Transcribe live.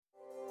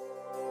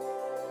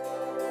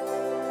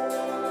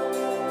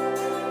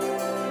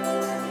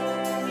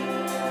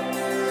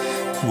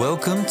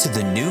Welcome to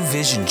the New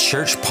Vision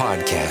Church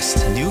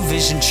podcast. New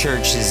Vision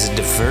Church is a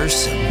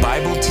diverse,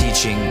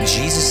 Bible-teaching,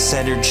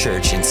 Jesus-centered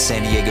church in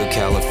San Diego,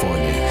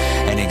 California,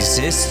 and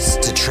exists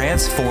to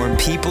transform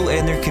people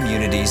and their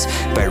communities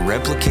by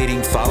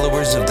replicating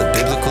followers of the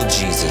biblical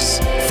Jesus.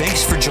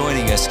 Thanks for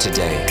joining us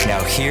today.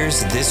 Now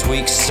here's this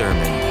week's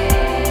sermon.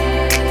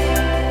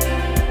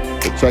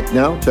 Check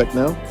now.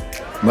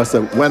 Must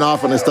have went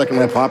off when I stuck in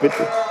my pocket.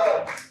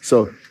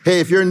 So, hey,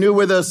 if you're new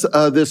with us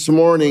this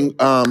morning,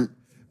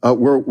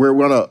 we're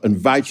going to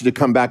invite you to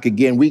come back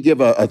again. We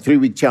give a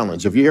 3-week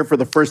challenge. If you're here for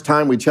the first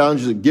time, we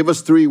challenge you to give us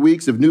 3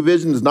 weeks. If New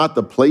Vision is not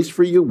the place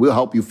for you, we'll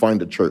help you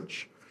find a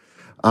church.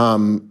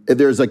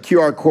 There's a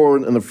QR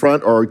code in the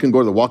front, or you can go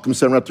to the Welcome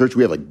Center at church.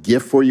 We have a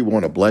gift for you we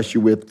want to bless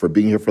you with for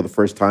being here for the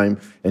first time,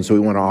 and so we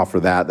want to offer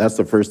that. That's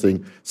the first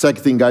thing.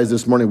 Second thing, guys,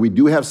 this morning, we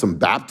do have some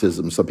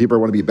baptisms. Some people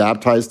want to be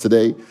baptized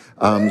today,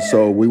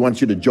 so we want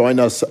you to join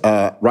us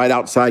right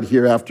outside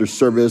here after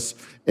service,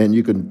 and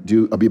you can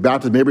be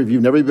baptized. Maybe if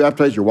you've never been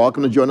baptized, you're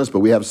welcome to join us, but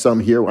we have some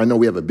here. I know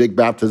we have a big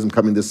baptism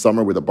coming this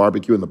summer with a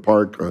barbecue in the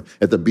park or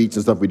at the beach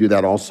and stuff. We do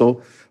that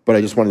also. But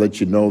I just want to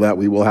let you know that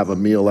we will have a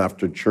meal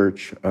after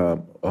church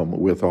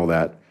with all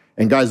that.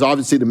 And guys,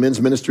 obviously the men's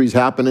ministry is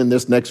happening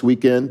this next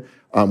weekend.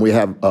 We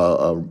have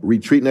a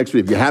retreat next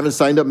week. If you haven't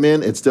signed up,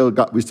 men,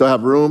 we still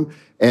have room.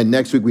 And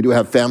next week we do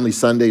have Family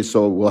Sunday,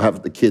 so we'll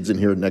have the kids in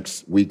here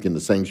next week in the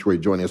sanctuary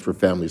joining us for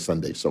Family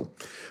Sunday. So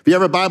if you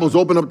have your Bibles,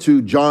 open up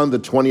to John, the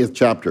 20th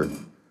chapter.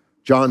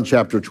 John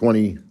chapter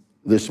 20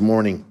 this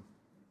morning.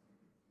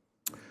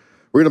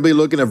 We're going to be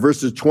looking at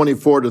verses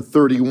 24 to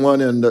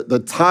 31, and the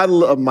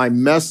title of my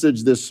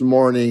message this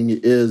morning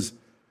is,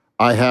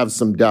 I Have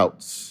Some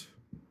Doubts.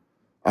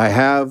 I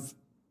have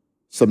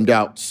some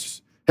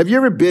doubts. Have you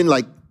ever been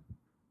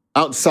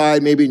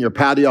outside, maybe in your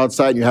patio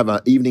outside, and you have an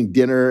evening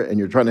dinner, and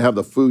you're trying to have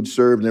the food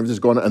served, and everything's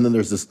going on, and then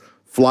there's this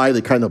fly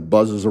that kind of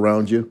buzzes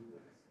around you,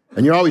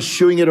 and you're always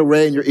shooing it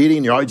away, and you're eating,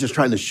 and you're always just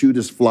trying to shoo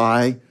this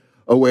fly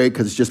away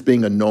because it's just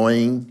being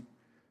annoying,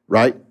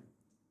 right?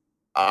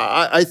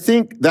 I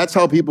think that's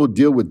how people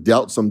deal with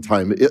doubt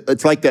sometimes.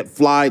 It's like that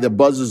fly that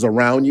buzzes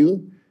around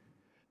you,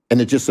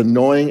 and it's just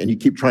annoying, and you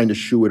keep trying to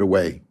shoo it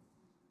away.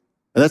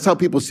 And that's how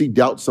people see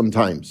doubt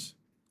sometimes.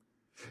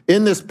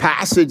 In this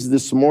passage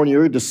this morning,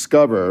 you're going to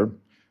discover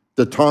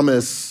that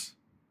Thomas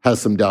has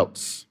some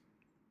doubts,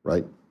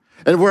 right?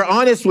 And if we're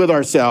honest with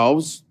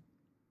ourselves,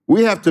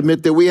 we have to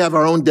admit that we have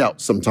our own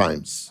doubts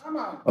sometimes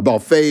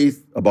about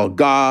faith, about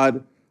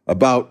God,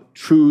 about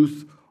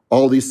truth,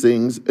 all these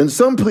things. And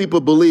some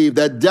people believe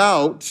that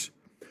doubt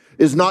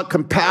is not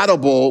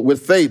compatible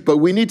with faith. But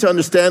we need to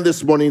understand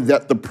this morning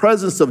that the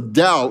presence of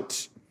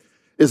doubt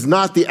is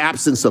not the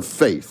absence of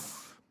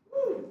faith.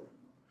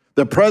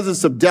 The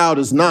presence of doubt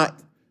is not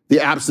the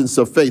absence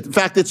of faith. In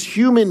fact, it's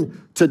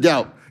human to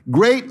doubt.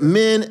 Great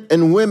men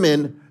and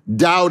women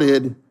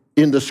doubted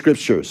in the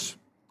scriptures.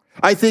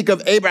 I think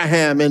of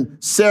Abraham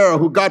and Sarah,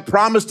 who God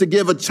promised to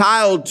give a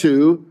child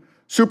to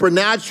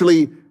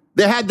supernaturally.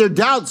 They had their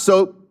doubts,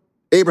 so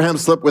Abraham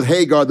slept with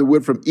Hagar, the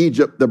woman from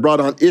Egypt that brought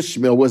on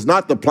Ishmael. Was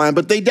not the plan,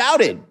 but they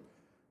doubted.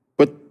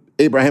 But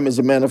Abraham is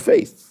a man of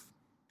faith.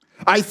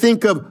 I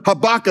think of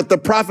Habakkuk, the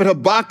prophet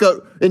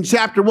Habakkuk in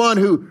chapter 1,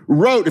 who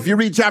wrote, if you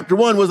read chapter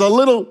 1, was a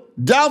little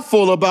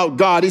doubtful about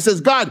God. He says,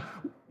 God,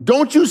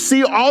 don't you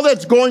see all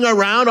that's going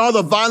around, all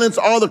the violence,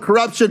 all the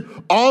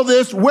corruption, all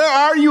this? Where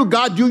are you,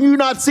 God? Do you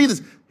not see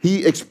this?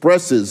 He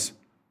expresses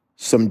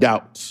some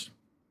doubts.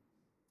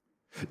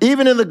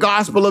 Even in the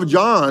Gospel of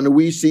John,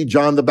 we see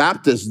John the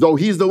Baptist, though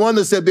he's the one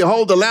that said,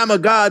 behold, the Lamb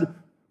of God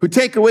who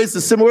take away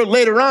the sin world.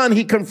 Later on,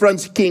 he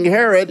confronts King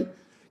Herod,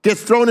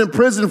 gets thrown in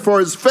prison for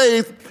his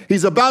faith.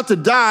 He's about to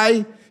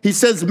die. He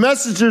sends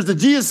messengers to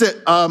Jesus,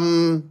 said,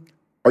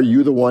 are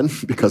you the one?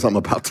 Because I'm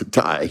about to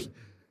die.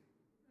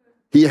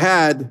 He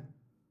had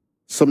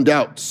some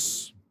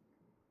doubts.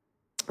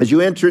 As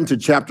you enter into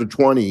chapter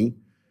 20,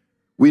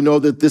 we know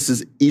that this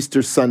is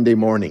Easter Sunday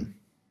morning.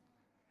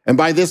 And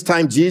by this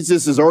time,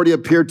 Jesus has already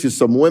appeared to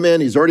some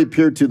women. He's already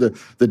appeared to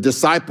the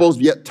disciples,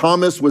 yet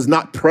Thomas was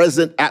not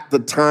present at the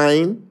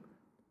time.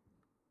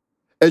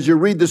 As you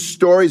read the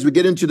stories, we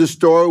get into the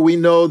story, we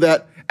know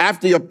that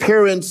after the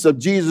appearance of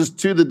Jesus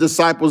to the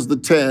disciples, the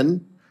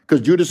 10, because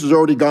Judas is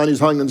already gone,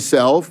 he's hung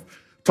himself,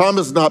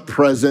 Thomas is not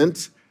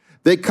present.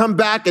 They come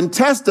back and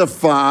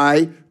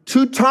testify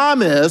to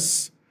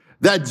Thomas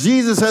that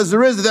Jesus has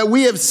arisen, that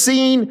we have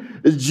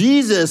seen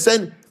Jesus.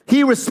 And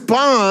he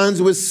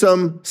responds with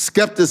some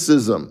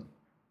skepticism,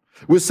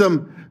 with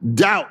some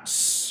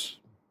doubts.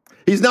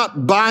 He's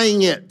not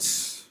buying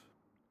it.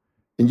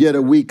 And yet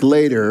a week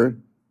later,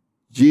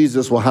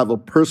 Jesus will have a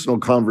personal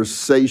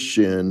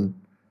conversation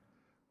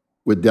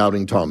with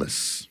doubting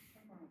Thomas.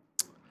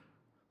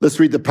 Let's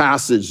read the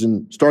passage,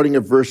 and starting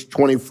at verse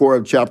 24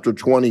 of chapter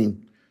 20.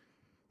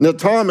 Now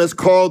Thomas,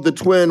 called the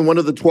twin, one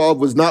of the 12,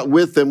 was not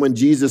with them when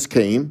Jesus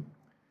came.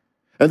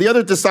 And the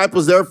other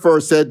disciples therefore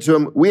said to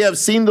him, we have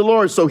seen the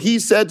Lord. So he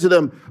said to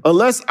them,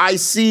 unless I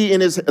see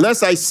in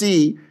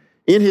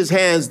in his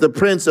hands the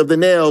prints of the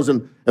nails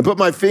and put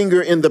my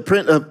finger in the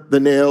print of the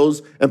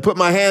nails and put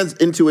my hands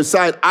into his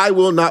side, I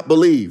will not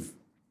believe.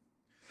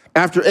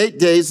 After 8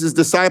 days, his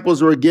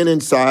disciples were again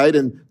inside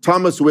and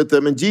Thomas with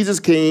them. And Jesus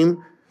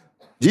came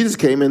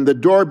and the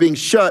door being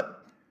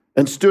shut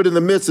and stood in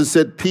the midst and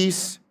said,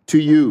 peace to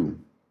you.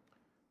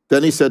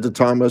 Then he said to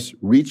Thomas,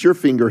 reach your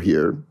finger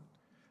here,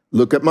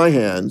 look at my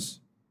hands,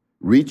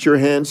 reach your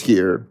hands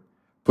here,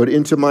 put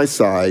into my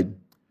side.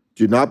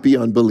 Do not be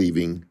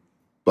unbelieving,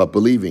 but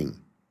believing.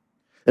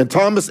 And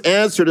Thomas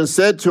answered and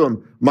said to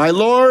him, my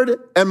Lord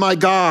and my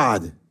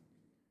God.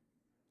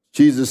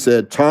 Jesus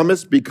said,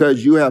 Thomas,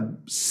 because you have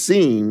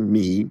seen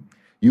me,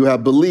 you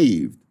have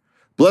believed.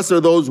 Blessed are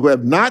those who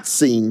have not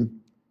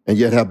seen and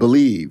yet have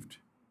believed.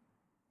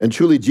 And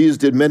truly, Jesus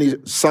did many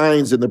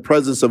signs in the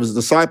presence of his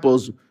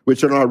disciples,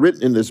 which are not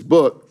written in this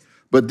book,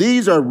 but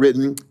these are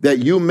written that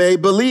you may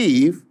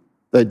believe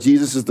that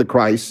Jesus is the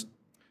Christ,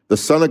 the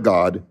Son of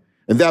God,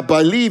 and that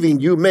by believing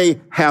you may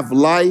have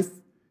life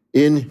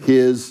in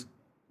his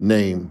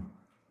name.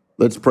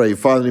 Let's pray.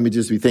 Father,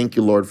 we thank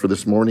you, Lord, for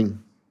this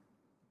morning.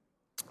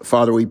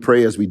 Father, we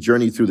pray as we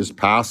journey through this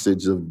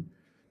passage of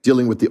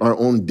dealing with our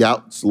own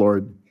doubts,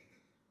 Lord.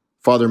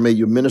 Father, may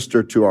you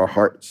minister to our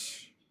hearts.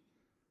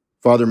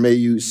 Father, may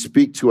you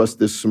speak to us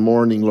this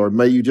morning, Lord.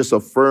 May you just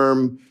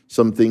affirm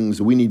some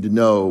things we need to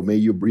know. May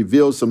you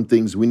reveal some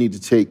things we need to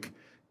take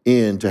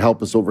in to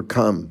help us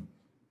overcome.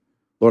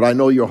 Lord, I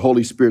know your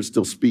Holy Spirit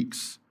still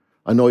speaks.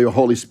 I know your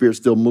Holy Spirit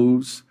still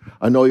moves.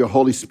 I know your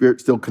Holy Spirit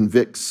still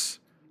convicts.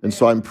 And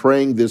so I'm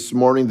praying this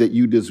morning that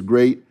you do this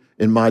great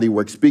and mighty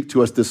work. Speak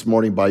to us this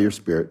morning by your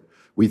Spirit.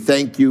 We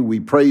thank you, we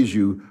praise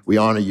you, we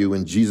honor you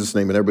in Jesus'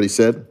 name. And everybody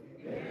said?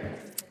 Amen.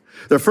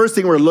 The first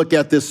thing we're going to look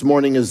at this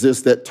morning is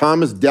this, that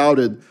Thomas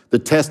doubted the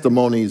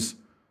testimonies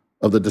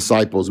of the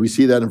disciples. We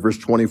see that in verse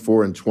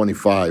 24 and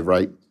 25,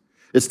 right?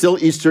 It's still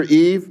Easter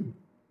Eve.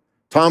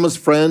 Thomas'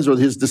 friends or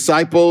his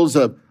disciples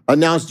have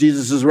announced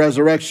Jesus'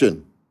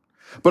 resurrection.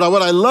 But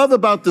what I love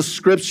about the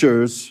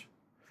scriptures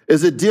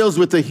is it deals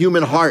with the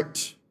human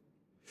heart.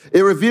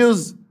 It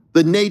reveals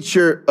the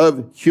nature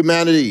of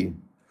humanity.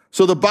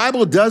 So the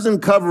Bible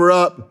doesn't cover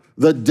up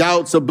the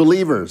doubts of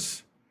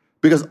believers.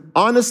 Because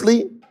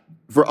honestly,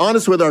 if we're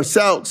honest with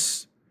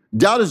ourselves,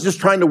 doubt is just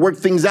trying to work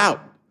things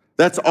out.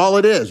 That's all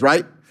it is,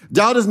 right?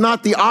 Doubt is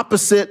not the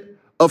opposite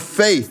of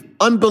faith.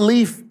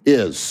 Unbelief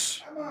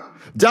is.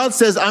 Doubt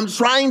says, I'm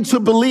trying to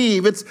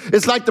believe.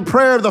 It's like the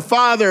prayer of the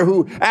father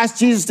who asked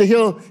Jesus to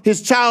heal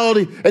his child.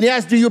 And he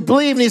asked, do you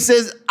believe? And he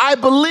says, I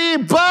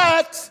believe,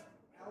 but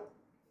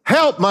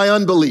help my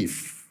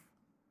unbelief.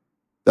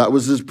 That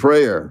was his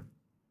prayer.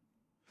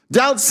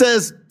 Doubt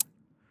says,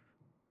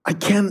 I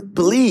can't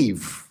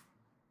believe.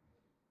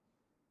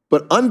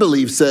 But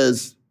unbelief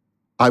says,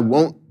 I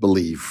won't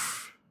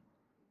believe.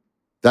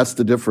 That's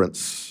the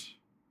difference.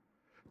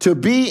 To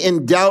be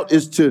in doubt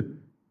is to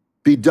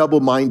be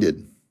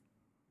double-minded.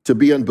 To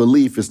be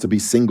unbelief is to be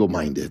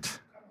single-minded.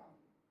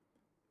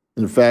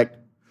 In fact,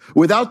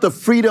 without the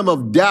freedom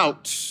of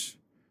doubt,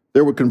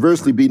 there would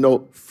conversely be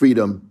no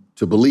freedom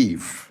to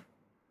believe.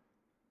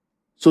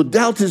 So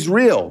doubt is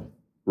real,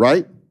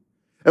 right?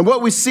 And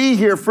what we see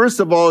here, first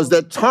of all, is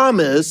that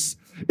Thomas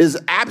is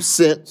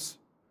absent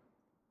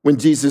when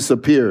Jesus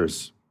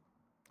appears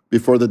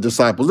before the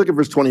disciples. Look at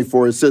verse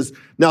 24. It says,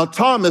 now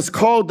Thomas,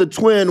 called the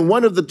twin,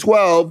 one of the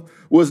 12,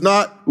 was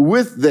not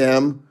with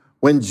them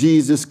when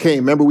Jesus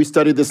came. Remember, we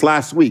studied this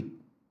last week.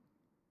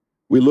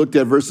 We looked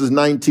at verses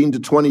 19 to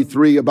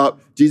 23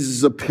 about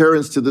Jesus'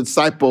 appearance to the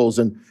disciples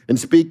and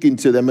speaking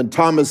to them, and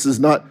Thomas is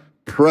not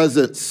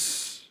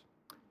present.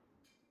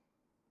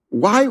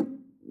 Why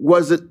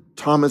wasn't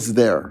Thomas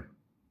there?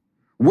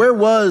 Where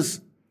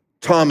was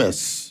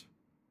Thomas?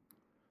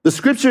 The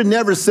scripture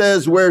never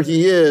says where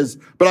he is,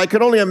 but I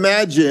can only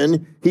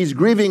imagine he's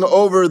grieving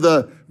over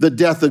the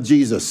death of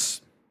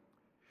Jesus.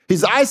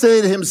 He's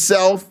isolated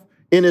himself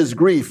in his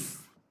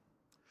grief.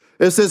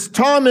 It says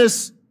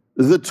Thomas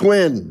the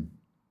twin.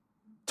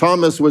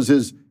 Thomas was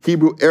his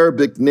Hebrew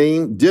Arabic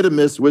name.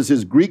 Didymus was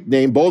his Greek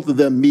name. Both of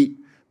them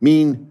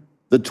mean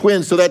the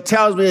twin. So that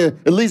tells me,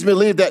 it leads me to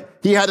believe that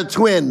he had a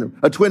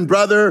twin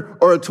brother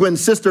or a twin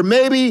sister.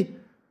 Maybe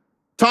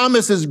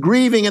Thomas is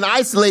grieving and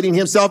isolating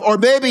himself, or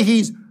maybe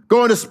he's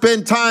going to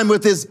spend time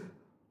with his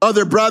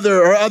other brother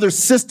or other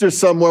sister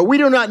somewhere. We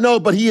do not know,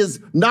 but he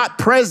is not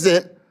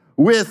present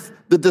with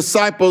the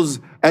disciples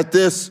at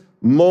this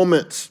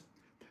moment.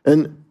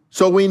 And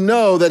so we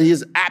know that he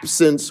is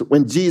absent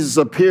when Jesus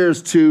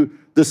appears to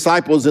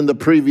disciples in the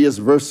previous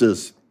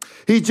verses.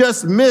 He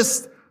just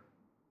missed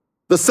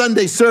the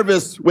Sunday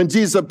service when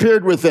Jesus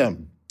appeared with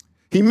them.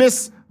 He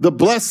missed the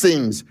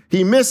blessings.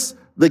 He missed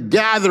the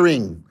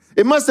gathering.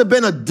 It must have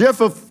been a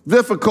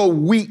difficult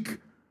week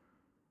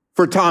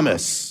for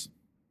Thomas.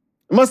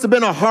 It must have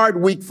been a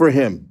hard week for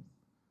him,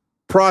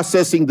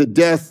 processing the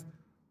death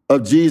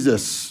of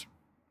Jesus.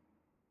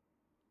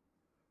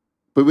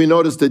 But we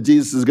notice that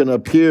Jesus is going to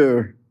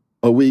appear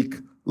a week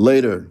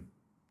later.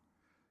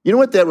 You know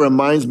what that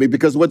reminds me?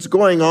 Because what's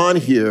going on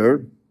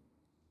here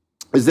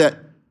is that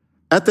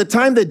At the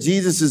time that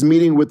Jesus is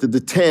meeting with the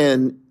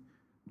 10,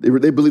 they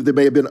believe there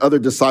may have been other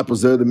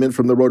disciples there, the men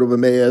from the road of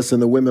Emmaus,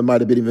 and the women might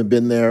have even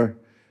been there,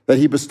 that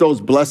he bestows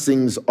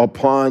blessings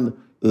upon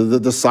the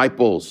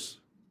disciples,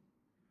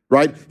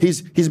 right?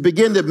 He's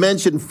begun to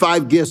mention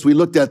 5 gifts. We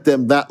looked at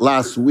them that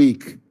last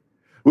week.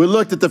 We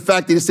looked at the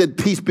fact that he said,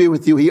 peace be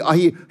with you.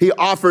 He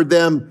offered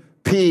them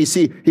peace.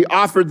 He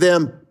offered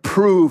them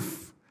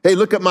proof. Hey,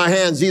 look at my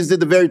hands. Jesus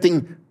did the very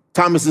thing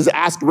Thomas is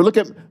asking for. Look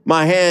at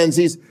my hands.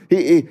 He's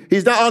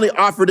not only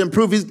offered him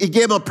proof, he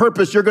gave him a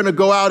purpose. You're going to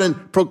go out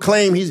and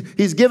proclaim.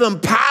 He's given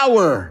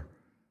power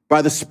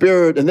by the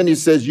Spirit. And then he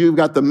says, you've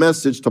got the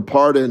message to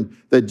pardon,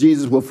 that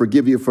Jesus will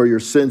forgive you for your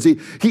sins.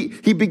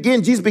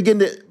 Jesus began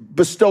to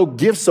bestow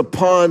gifts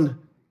upon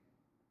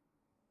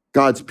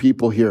God's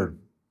people here.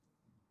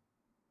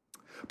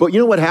 But you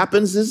know what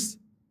happens is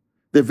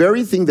the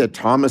very thing that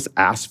Thomas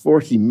asked for,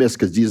 he missed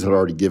because Jesus had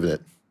already given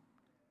it.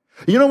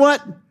 You know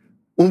what?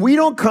 When we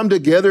don't come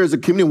together as a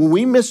community, when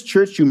we miss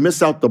church, you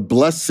miss out the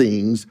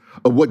blessings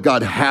of what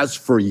God has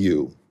for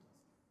you.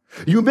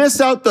 You miss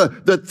out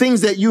the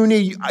things that you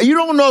need. You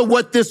don't know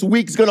what this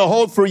week's going to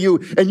hold for you.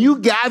 And you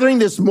gathering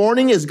this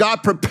morning is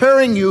God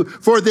preparing you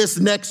for this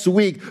next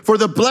week, for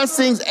the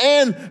blessings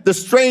and the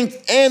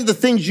strength and the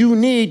things you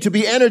need to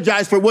be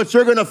energized for what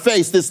you're going to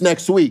face this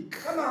next week.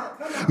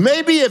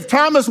 Maybe if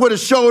Thomas would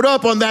have showed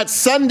up on that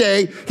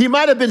Sunday, he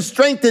might have been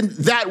strengthened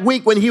that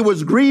week when he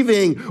was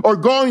grieving or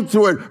going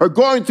through it or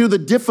going through the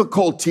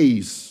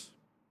difficulties.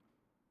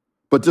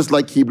 But just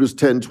like Hebrews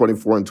 10,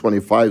 24 and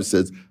 25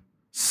 says,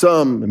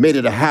 some made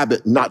it a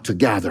habit not to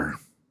gather.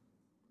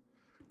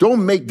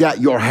 Don't make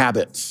that your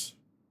habit.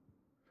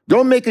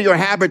 Don't make it your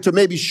habit to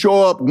maybe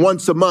show up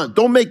once a month.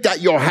 Don't make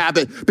that your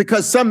habit,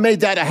 because some made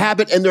that a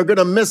habit and they're going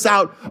to miss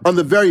out on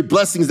the very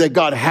blessings that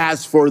God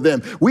has for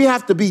them. We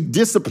have to be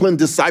disciplined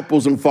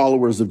disciples and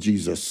followers of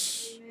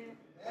Jesus.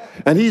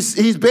 And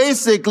he's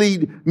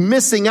basically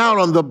missing out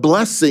on the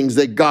blessings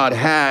that God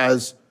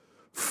has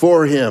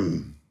for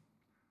him.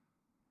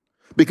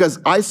 Because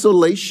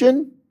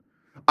isolation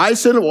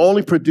will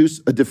only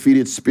produce a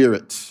defeated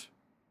spirit.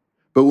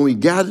 But when we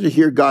gather to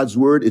hear God's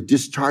word, it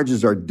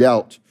discharges our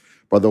doubt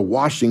by the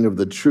washing of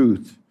the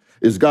truth.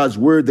 Is God's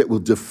word that will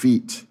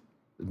defeat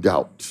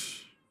doubt.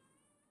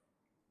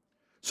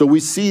 So we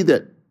see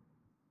that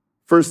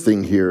first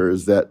thing here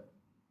is that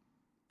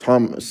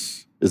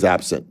Thomas is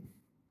absent.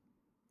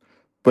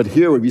 But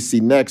here we see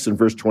next in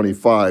verse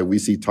 25, we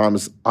see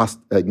Thomas'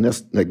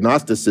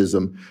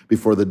 agnosticism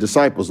before the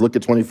disciples. Look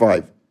at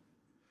 25.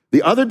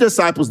 The other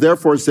disciples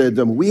therefore said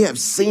to him, we have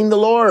seen the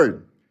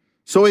Lord.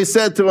 So he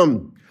said to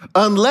him,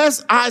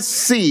 unless I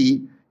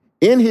see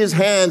in his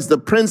hands the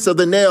prints of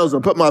the nails,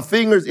 and put my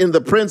fingers in the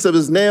prints of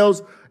his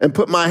nails, and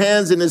put my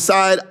hands in his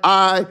side,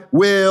 I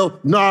will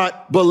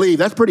not believe.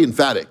 That's pretty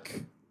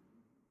emphatic.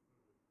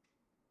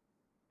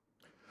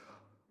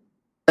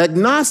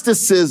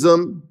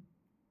 Agnosticism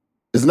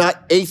is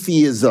not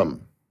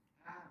atheism.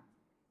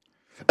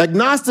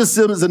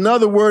 Agnosticism is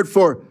another word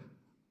for,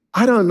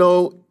 I don't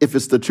know if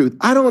it's the truth.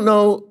 I don't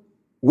know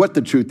what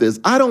the truth is.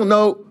 I don't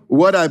know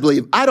what I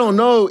believe. I don't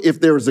know if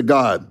there is a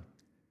God.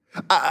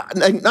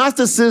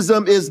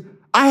 Agnosticism is,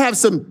 I have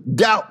some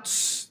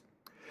doubts.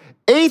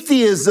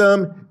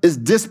 Atheism is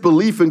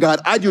disbelief in God.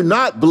 I do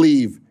not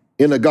believe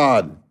in a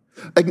God.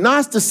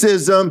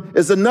 Agnosticism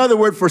is another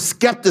word for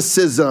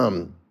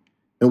skepticism.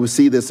 And we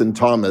see this in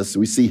Thomas.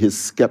 We see his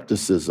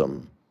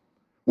skepticism.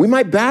 We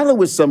might battle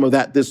with some of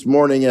that this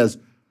morning as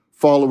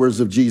followers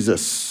of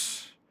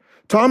Jesus.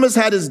 Thomas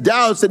had his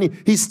doubts, and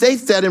he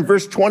states that in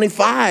verse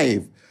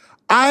 25.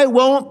 I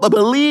won't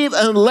believe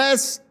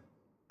unless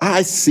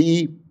I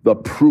see the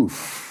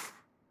proof.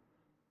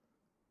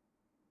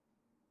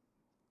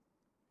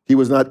 He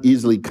was not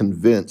easily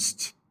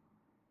convinced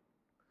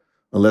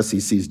unless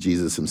he sees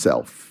Jesus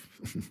himself.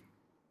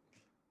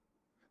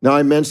 Now,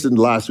 I mentioned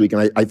last week,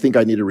 and I think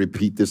I need to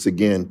repeat this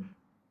again,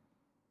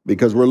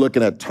 because we're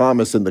looking at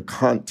Thomas in the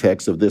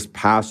context of this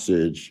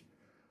passage,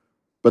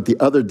 but the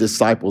other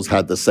disciples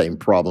had the same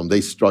problem.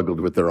 They struggled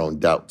with their own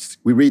doubts.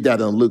 We read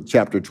that in Luke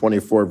chapter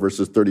 24,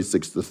 verses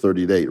 36 to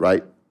 38,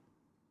 right?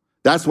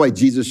 That's why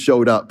Jesus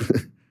showed up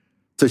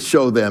to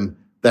show them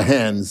the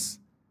hands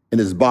in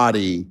his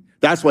body.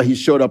 That's why he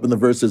showed up in the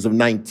verses of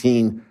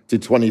 19 to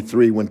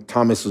 23 when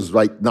Thomas was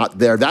not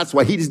there. That's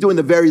why he's doing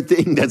the very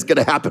thing that's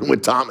going to happen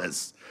with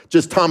Thomas.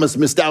 Just Thomas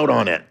missed out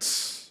on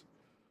it.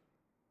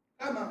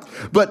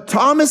 But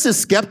Thomas's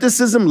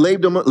skepticism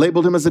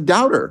labeled him as a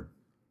doubter,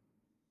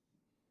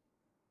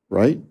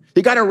 right?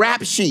 He got a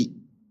rap sheet.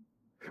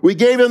 We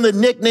gave him the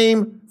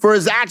nickname for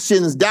his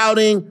actions,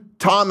 Doubting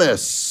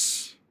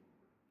Thomas.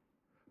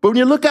 But when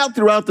you look out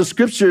throughout the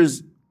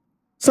scriptures,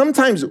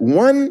 sometimes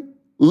one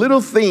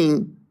little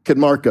thing can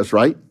mark us,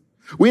 right?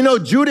 We know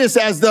Judas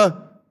as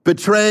the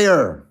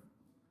betrayer.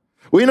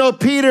 We know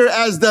Peter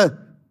as the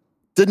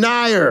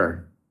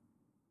denier,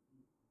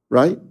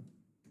 right?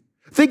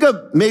 Think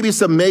of maybe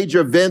some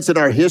major events in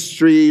our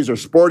histories or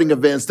sporting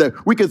events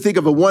that we could think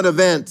of one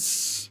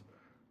event.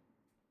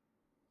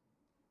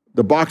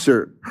 The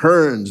boxer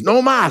Hearns,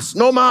 no mas.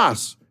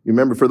 You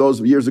remember for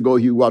those years ago,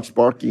 you watched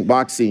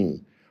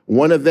boxing.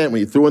 One event when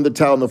he threw in the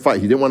towel in the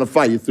fight, he didn't want to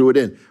fight, he threw it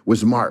in,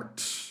 was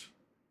marked.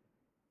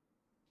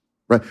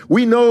 Right?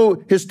 We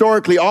know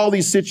historically all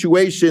these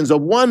situations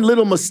of one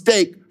little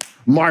mistake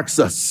marks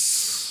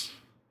us.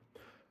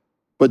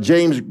 But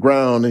James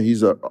Brown,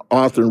 he's an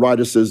author and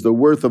writer, says the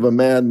worth of a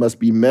man must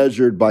be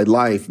measured by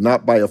life,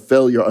 not by a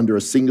failure under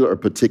a singular or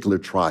particular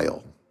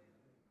trial.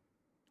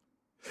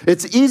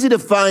 It's easy to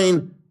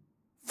find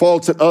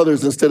faults in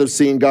others instead of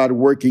seeing God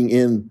working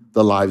in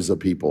the lives of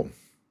people.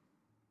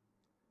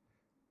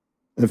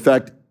 In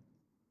fact,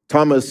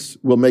 Thomas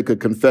will make a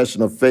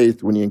confession of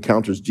faith when he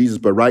encounters Jesus,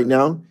 but right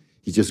now,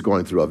 he's just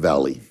going through a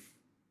valley.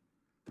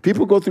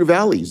 People go through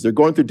valleys. They're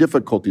going through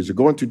difficulties. They're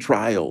going through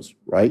trials,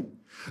 right?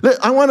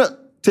 I want to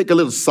take a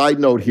little side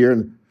note here.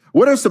 And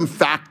what are some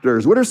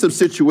factors? What are some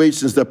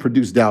situations that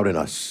produce doubt in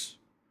us?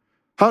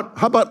 How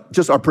about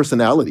just our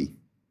personality?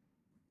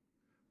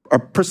 Our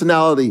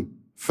personality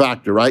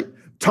factor, right?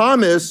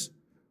 Thomas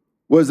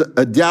was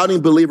a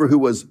doubting believer who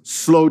was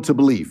slow to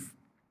believe.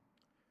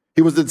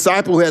 He was a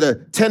disciple who had a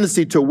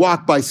tendency to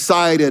walk by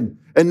sight and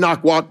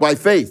not walk by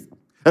faith.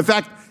 In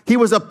fact, he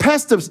was a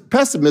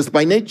pessimist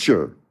by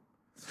nature.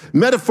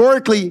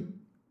 Metaphorically,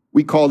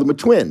 we called him a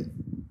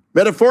twin.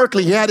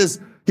 Metaphorically, he had his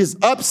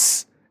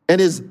ups and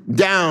his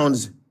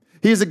downs.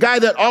 He's a guy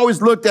that always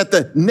looked at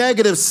the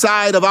negative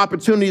side of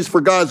opportunities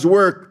for God's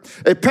work.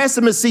 A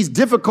pessimist sees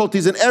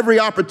difficulties in every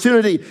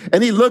opportunity,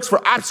 and he looks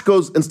for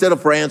obstacles instead of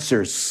for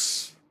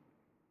answers.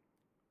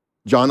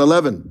 John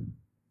 11.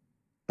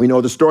 We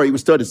know the story. We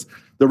studied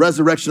the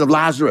resurrection of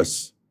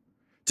Lazarus.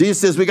 Jesus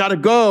says, we got to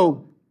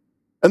go.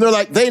 And they're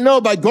like, they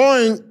know by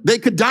going, they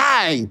could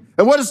die.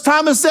 And what does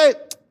Thomas say?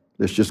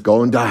 Let's just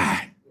go and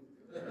die.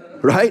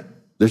 Right?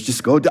 Let's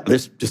just go die.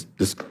 That's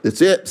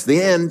it. It's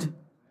the end.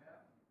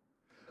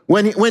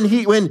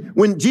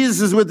 When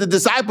Jesus is with the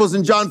disciples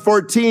in John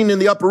 14 in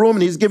the upper room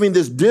and he's giving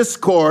this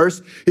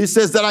discourse, he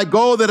says that I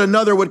go that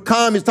another would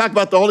come. He's talking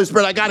about the Holy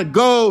Spirit. I got to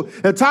go.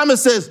 And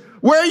Thomas says,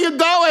 where are you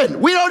going?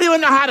 We don't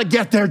even know how to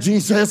get there,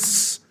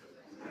 Jesus.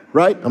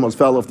 Right? Almost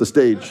fell off the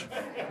stage.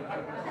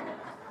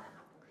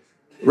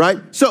 Right?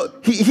 So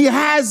he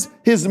has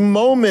his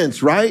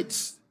moments,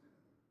 right?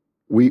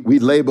 We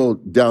label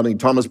doubting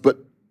Thomas, but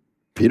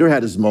Peter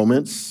had his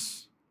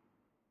moments,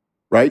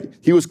 right?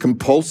 He was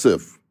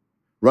compulsive,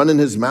 running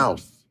his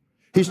mouth.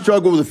 He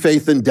struggled with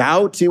faith and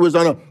doubt. He was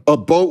on a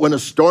boat when a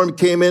storm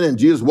came in and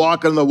Jesus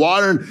walked on the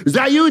water. And, is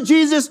that you,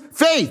 Jesus?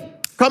 Faith,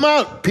 come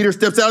out. Peter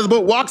steps out of the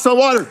boat, walks on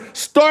water.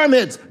 Storm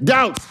hits,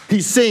 doubt.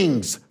 He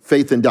sings.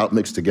 Faith and doubt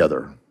mixed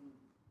together.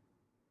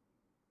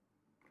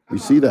 We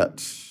see that.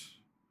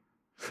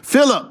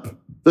 Philip,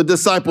 the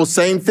disciple,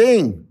 same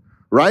thing,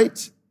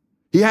 right?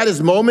 He had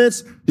his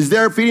moments. He's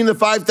there feeding the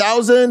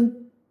 5,000.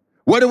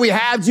 What do we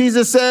have,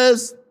 Jesus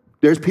says?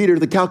 There's Peter,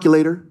 the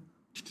calculator.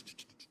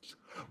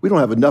 We don't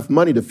have enough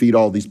money to feed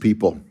all these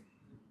people.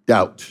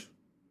 Doubt.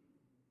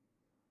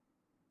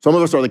 Some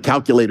of us are the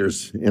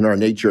calculators in our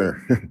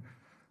nature,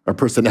 our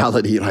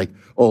personality, like,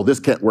 oh, this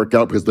can't work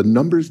out because the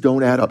numbers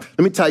don't add up.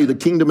 Let me tell you, the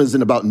kingdom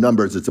isn't about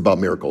numbers, it's about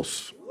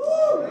miracles.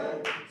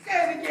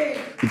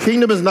 The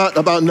kingdom is not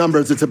about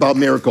numbers, it's about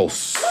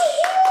miracles.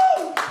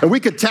 And we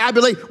could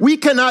tabulate. We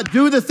cannot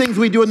do the things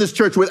we do in this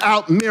church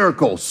without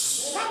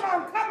miracles.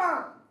 Come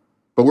on.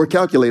 But we're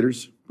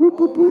calculators. Boop,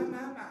 boop, boop.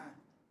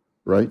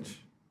 Right?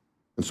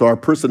 And so our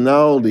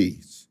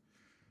personalities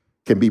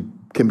can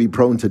be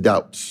prone to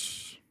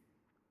doubts.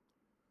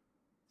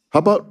 How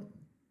about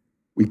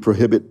we're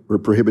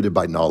prohibited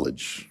by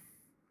knowledge.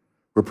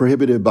 We're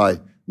prohibited by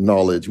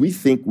knowledge. We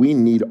think we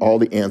need all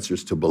the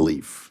answers to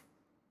believe.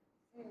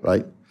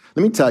 Right?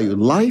 Let me tell you,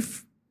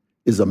 life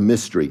is a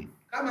mystery.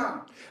 Come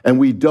on. And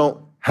we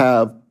don't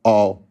have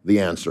all the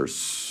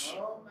answers.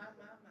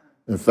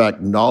 In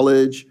fact,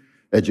 knowledge,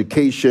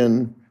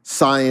 education,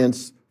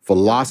 science,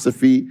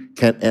 philosophy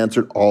can't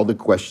answer all the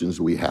questions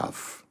we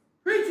have.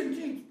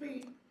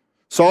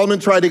 Solomon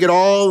tried to get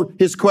all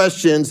his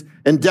questions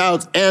and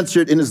doubts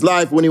answered in his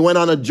life when he went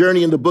on a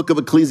journey in the book of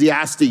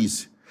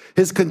Ecclesiastes.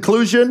 His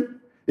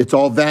conclusion, it's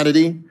all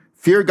vanity.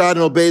 Fear God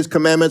and obey his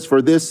commandments,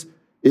 for this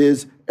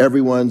is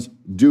everyone's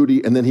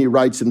duty. And then he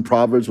writes in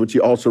Proverbs, which he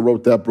also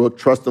wrote that book,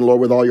 trust in the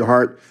Lord with all your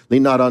heart,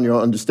 lean not on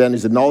your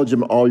understandings, acknowledge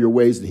him in all your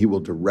ways, and he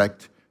will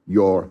direct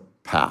your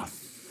path.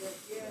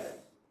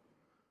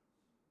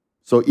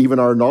 So even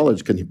our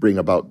knowledge can bring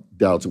about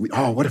doubts.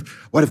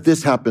 What if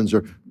this happens?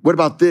 Or what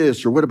about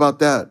this? Or what about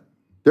that?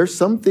 There's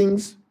some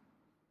things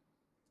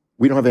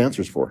we don't have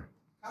answers for.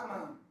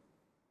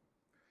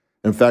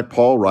 In fact,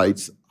 Paul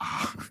writes,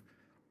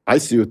 I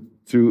see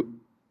through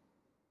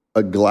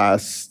a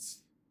glass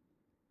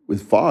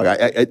with fog.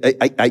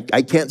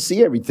 I can't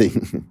see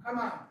everything. Come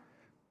on.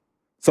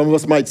 Some of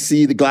us might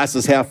see the glass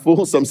as half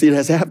full. Some see it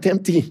as half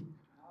empty.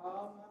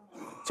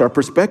 It's our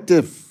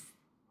perspective.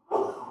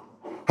 How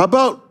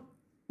about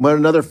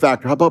another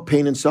factor? How about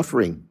pain and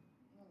suffering?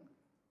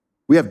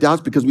 We have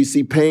doubts because we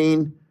see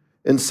pain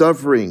and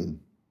suffering.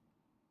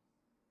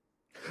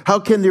 How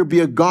can there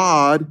be a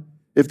God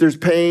if there's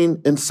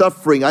pain and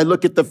suffering. I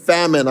look at the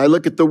famine. I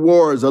look at the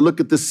wars. I look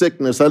at the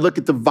sickness. I look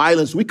at the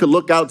violence. We could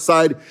look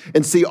outside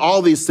and see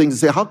all these things and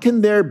say, how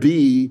can there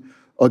be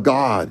a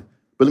God?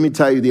 But let me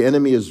tell you, the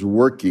enemy is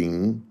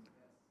working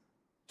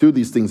through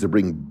these things to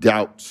bring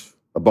doubt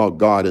about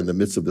God in the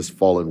midst of this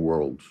fallen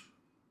world.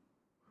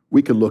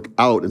 We can look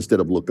out instead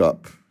of look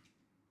up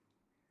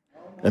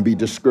and be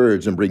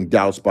discouraged and bring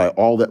doubts by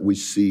all that we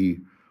see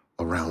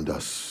around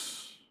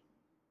us.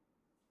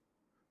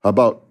 How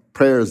about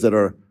prayers that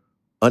are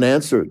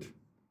unanswered,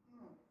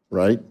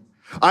 right?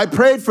 I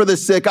prayed for the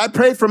sick. I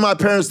prayed for my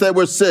parents that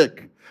were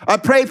sick. I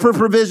prayed for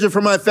provision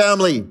for my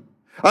family.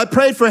 I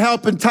prayed for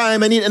help in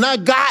time I need, and I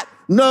got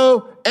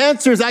no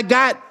answers. I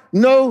got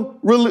no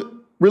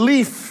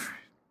relief.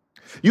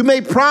 You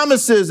made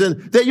promises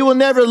and that you will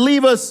never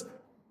leave us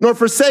nor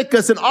forsake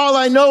us, and all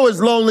I know is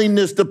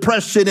loneliness,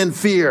 depression, and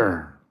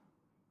fear.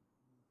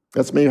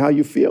 That's maybe how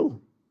you feel.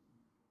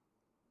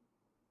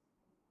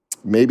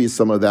 Maybe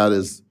some of that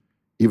is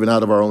even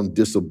out of our own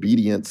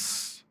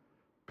disobedience,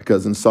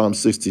 because in Psalm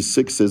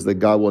 66 says that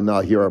God will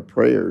not hear our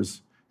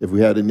prayers if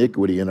we had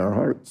iniquity in our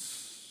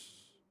hearts.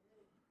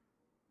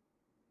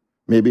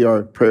 Maybe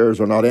our prayers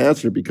are not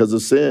answered because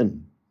of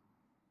sin.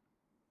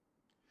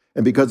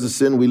 And because of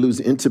sin, we lose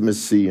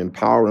intimacy and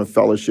power and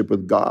fellowship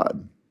with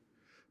God.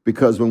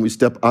 Because when we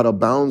step out of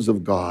bounds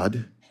of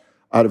God,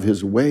 out of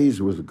his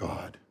ways with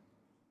God.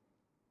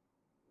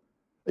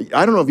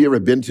 I don't know if you've ever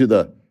been to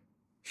the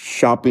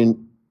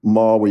shopping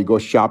mall where you go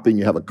shopping,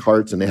 you have a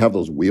cart and they have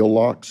those wheel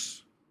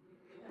locks.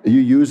 You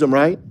use them,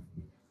 right?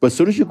 But as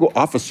soon as you go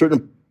off a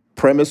certain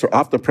premise or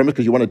off the premise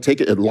because you want to take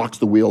it, it locks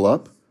the wheel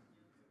up.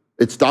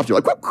 It stops you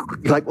like,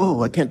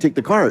 oh, I can't take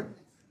the cart,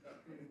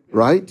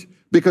 right?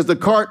 Because the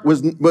cart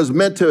was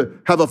meant to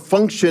have a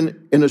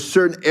function in a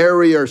certain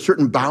area or a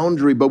certain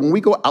boundary. But when we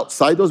go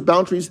outside those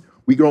boundaries,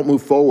 we don't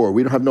move forward.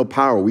 We don't have no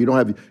power. We don't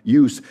have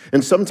use.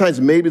 And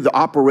sometimes maybe the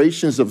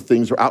operations of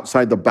things are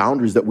outside the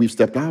boundaries that we've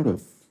stepped out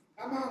of.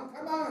 Come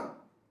on.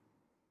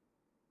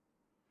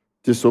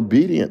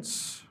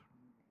 Disobedience.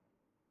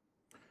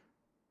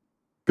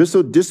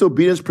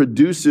 Disobedience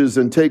produces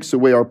and takes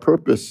away our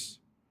purpose.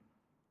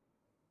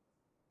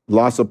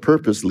 Loss of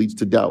purpose leads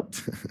to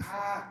doubt.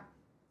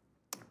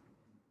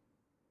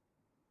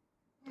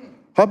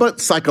 How about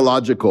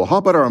psychological? How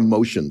about our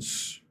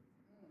emotions?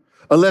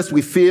 Unless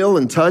we feel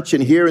and touch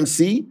and hear and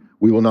see,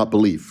 we will not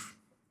believe.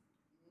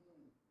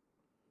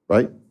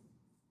 Right?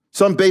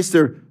 Some base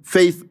their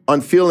faith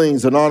on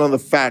feelings and not on the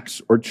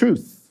facts or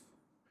truth.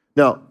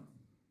 Now,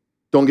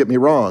 don't get me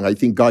wrong. I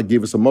think God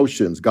gave us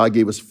emotions. God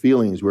gave us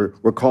feelings. We're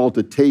called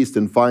to taste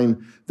and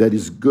find that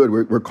is good.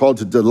 We're called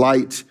to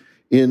delight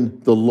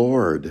in the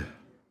Lord.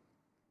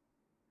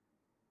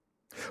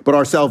 But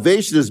our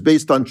salvation is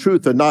based on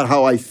truth and not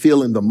how I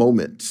feel in the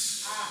moment.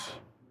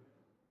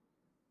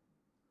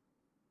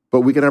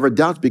 But we can have our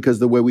doubts because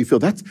the way we feel.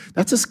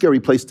 That's a scary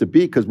place to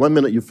be, because one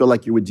minute you feel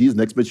like you're with Jesus,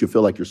 next minute you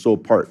feel like you're so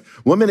apart.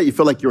 One minute you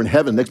feel like you're in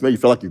heaven, next minute you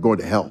feel like you're going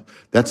to hell.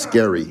 That's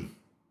scary.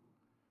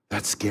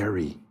 That's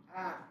scary.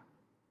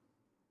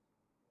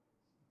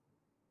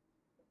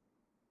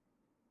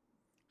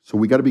 So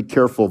we got to be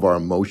careful of our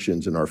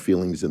emotions and our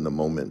feelings in the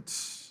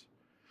moment.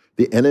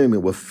 The enemy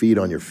will feed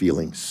on your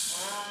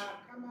feelings.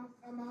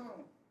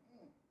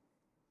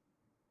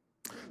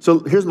 So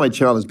here's my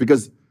challenge,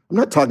 because I'm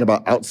not talking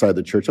about outside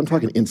the church. I'm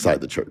talking inside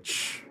the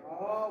church.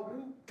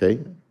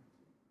 Okay?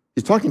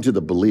 He's talking to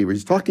the believer.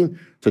 He's talking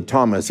to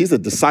Thomas. He's a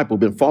disciple,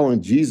 been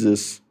following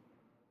Jesus,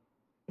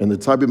 and the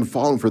disciple been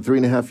following for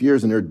 3.5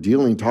 years,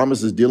 and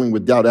Thomas is dealing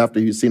with doubt after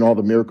he's seen all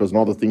the miracles and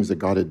all the things that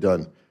God had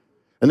done.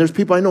 And there's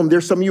people I know,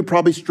 there's some of you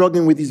probably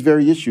struggling with these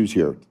very issues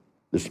here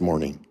this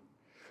morning.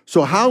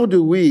 So how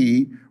do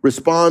we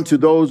respond to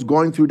those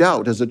going through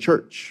doubt as a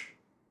church?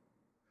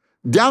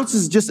 Doubts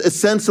is just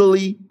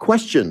essentially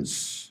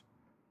questions.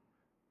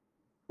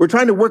 We're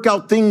trying to work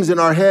out things in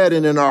our head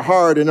and in our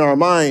heart and in our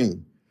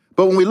mind.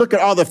 But when we look at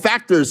all the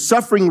factors,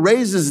 suffering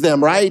raises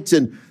them, right?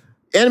 And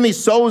enemy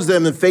sows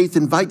them and faith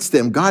invites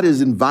them. God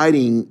is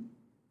inviting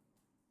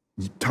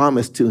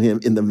Thomas to him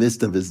in the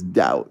midst of his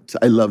doubt.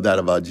 I love that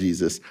about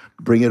Jesus.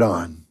 Bring it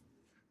on.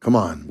 Come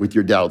on with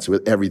your doubts,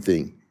 with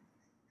everything.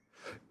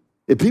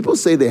 If people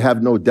say they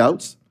have no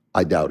doubts,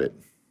 I doubt it.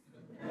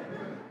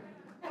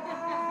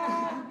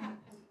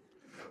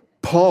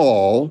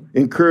 Paul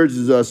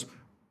encourages us,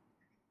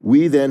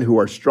 we then who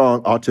are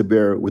strong ought to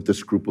bear with the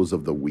scruples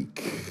of the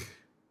weak.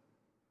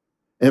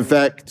 In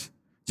fact,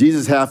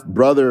 Jesus'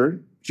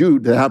 half-brother,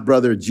 Jude, the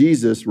half-brother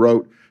Jesus,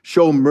 wrote,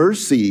 show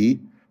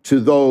mercy to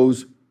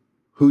those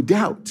who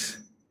doubt.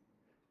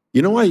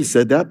 You know why he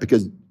said that?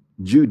 Because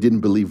Jude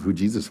didn't believe who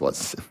Jesus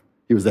was.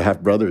 He was the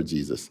half-brother of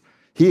Jesus.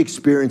 He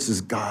experiences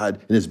God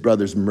and his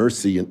brother's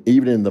mercy, and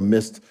even in the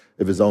midst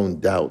of his own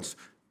doubts.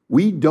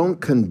 We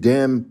don't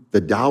condemn the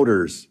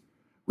doubters.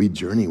 We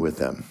journey with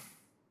them.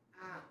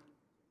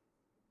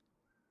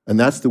 And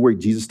that's the work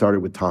Jesus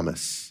started with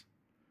Thomas,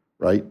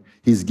 right?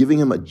 He's giving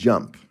him a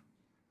jump,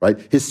 right?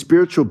 His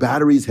spiritual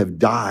batteries have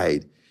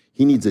died.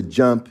 He needs a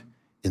jump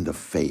in the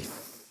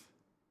faith.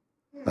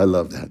 I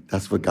love that.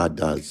 That's what God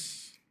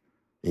does.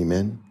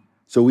 Amen.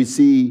 So we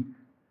see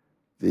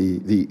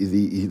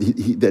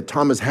that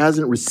Thomas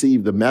hasn't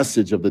received the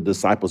message of the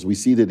disciples. We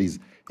see that he's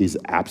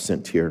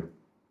absent here.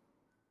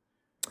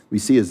 We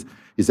see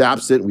he's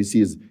absent. We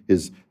see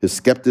his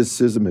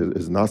skepticism,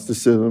 his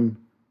Gnosticism.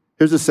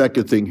 Here's the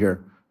second thing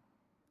here.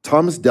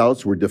 Thomas'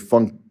 doubts were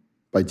defunct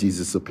by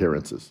Jesus'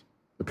 appearance.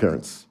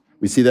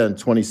 We see that in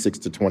 26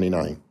 to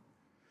 29.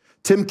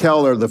 Tim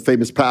Keller, the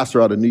famous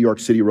pastor out of New York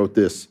City, wrote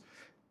this: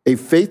 "A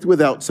faith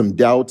without some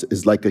doubt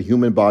is like a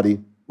human body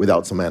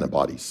without some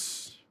antibodies."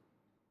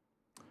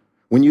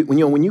 When you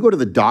go to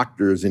the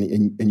doctors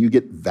and you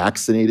get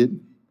vaccinated,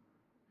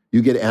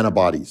 you get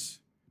antibodies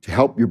to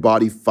help your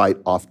body fight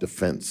off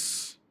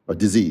a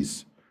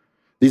disease.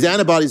 These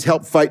antibodies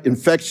help fight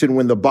infection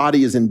when the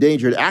body is in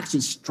danger. It actually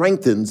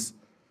strengthens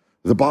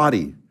the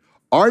body.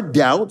 Our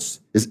doubts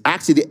is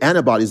actually the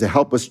antibodies that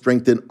help us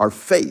strengthen our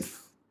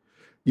faith.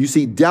 You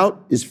see,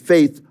 doubt is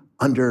faith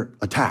under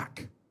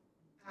attack.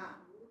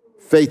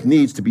 Faith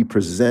needs to be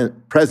present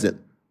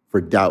for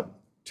doubt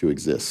to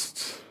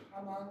exist.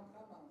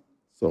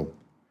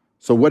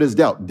 So what is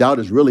doubt? Doubt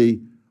is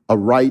really a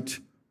rite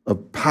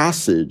of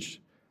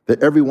passage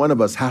that every one of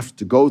us has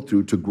to go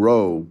through to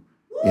grow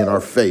in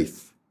our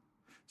faith.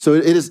 So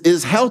it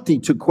is healthy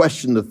to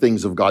question the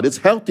things of God. It's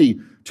healthy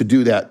to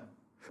do that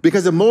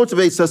because it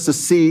motivates us to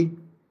see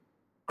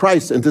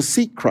Christ and to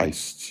seek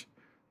Christ.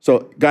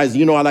 So guys,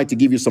 I like to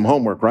give you some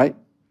homework, right?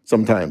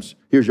 Sometimes.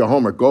 Here's your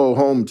homework. Go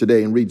home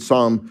today and read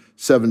Psalm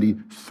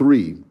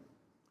 73.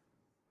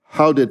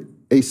 How did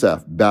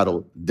Asaph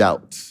battle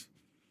doubt?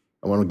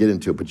 I want to get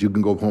into it, but you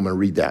can go home and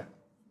read that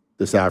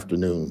this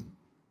afternoon,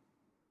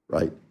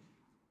 right?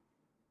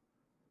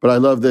 But I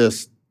love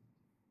this.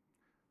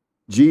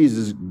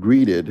 Jesus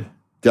greeted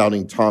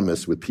doubting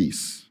Thomas with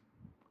peace.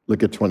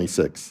 Look at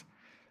 26.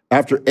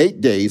 After 8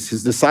 days,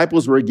 his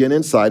disciples were again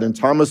inside, and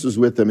Thomas was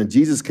with them, and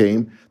Jesus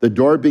came, the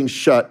door being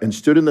shut, and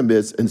stood in the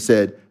midst and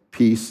said,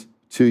 "Peace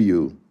to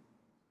you."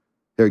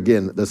 There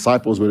again, the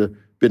disciples would have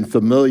been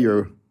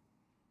familiar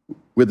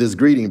with this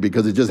greeting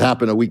because it just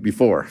happened a week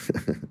before.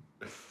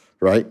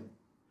 Right?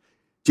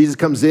 Jesus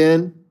comes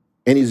in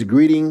and he's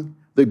greeting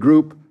the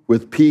group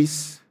with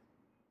peace.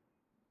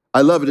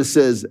 I love it. It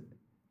says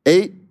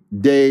 8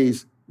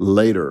 days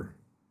later.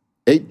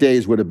 8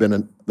 days would have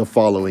been the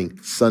following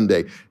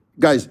Sunday.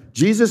 Guys,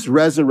 Jesus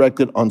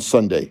resurrected on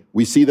Sunday.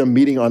 We see them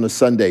meeting on a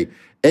Sunday.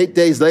 8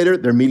 days later,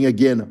 they're meeting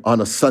again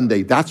on a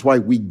Sunday. That's why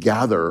we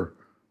gather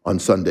on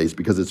Sundays,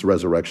 because it's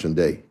Resurrection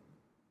Day.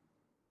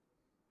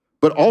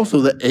 But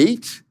also the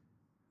 8,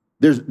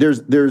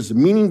 there's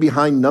meaning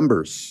behind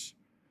numbers.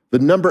 The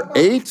number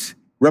 8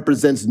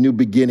 represents new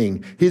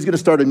beginning. He's going to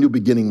start a new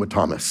beginning with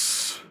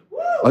Thomas.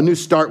 A new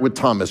start with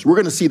Thomas. We're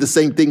going to see the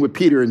same thing with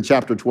Peter in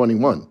chapter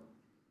 21.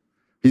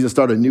 He's going to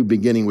start a new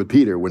beginning with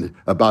Peter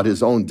about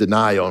his own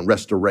denial and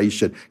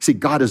restoration. See,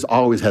 God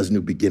always has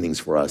new beginnings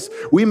for us.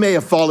 We may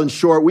have fallen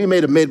short. We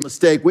may have made a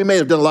mistake. We may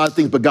have done a lot of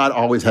things, but God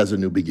always has a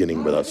new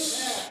beginning with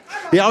us.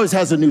 He always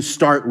has a new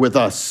start with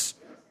us.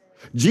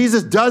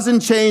 Jesus doesn't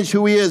change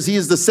who he is. He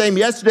is the same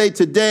yesterday,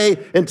 today,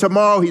 and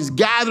tomorrow. He's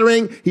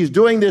gathering. He's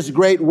doing this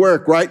great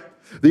work, right?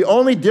 The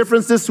only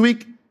difference this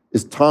week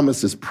is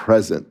Thomas is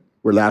present,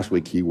 where last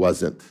week he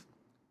wasn't.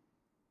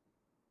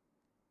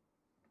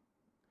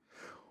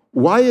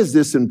 Why is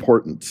this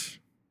important,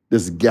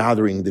 this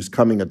gathering, this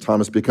coming of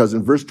Thomas? Because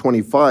in verse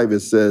 25, it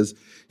says,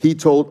 he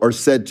told or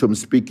said to him,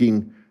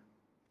 speaking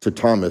to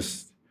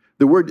Thomas.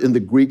 The word in the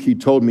Greek he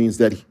told means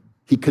that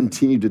he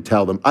continued to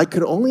tell them. I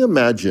could only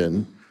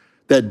imagine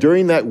that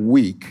during that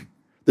week,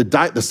 the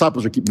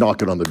disciples would keep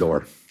knocking on the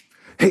door.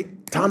 Hey,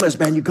 Thomas,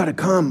 man, you got to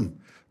come.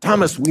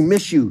 Thomas, we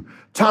miss you.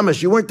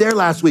 Thomas, you weren't there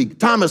last week.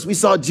 Thomas, we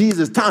saw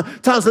Jesus.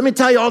 Thomas, let me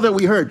tell you all that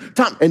we heard.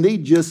 And they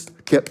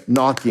just kept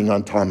knocking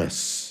on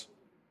Thomas.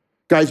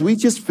 Guys, we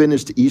just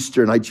finished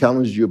Easter, and I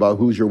challenged you about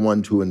who's your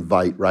one to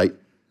invite, right?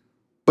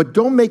 But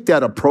don't make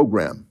that a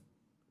program.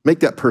 Make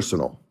that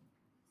personal.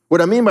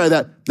 What I mean by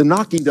that, the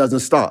knocking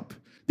doesn't stop.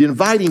 The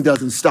inviting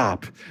doesn't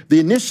stop. The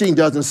initiating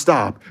doesn't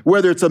stop.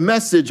 Whether it's a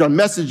message on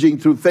messaging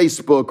through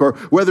Facebook, or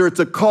whether it's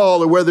a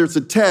call, or whether it's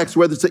a text,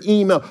 whether it's an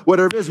email,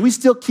 whatever it is, we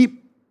still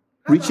keep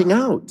reaching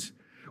out.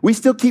 We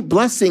still keep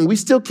blessing. We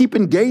still keep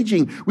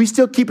engaging. We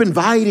still keep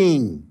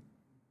inviting.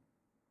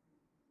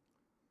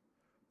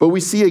 But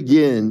we see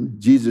again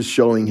Jesus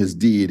showing his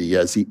deity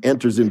as he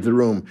enters into the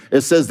room.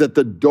 It says that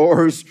the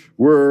doors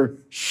were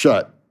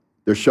shut.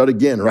 They're shut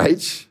again,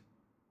 right?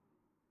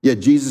 Yet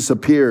Jesus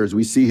appears.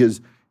 We see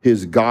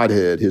his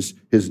Godhead,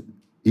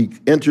 he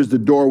enters the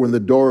door when the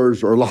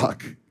doors are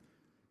locked.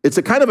 It's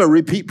a kind of a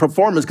repeat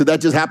performance because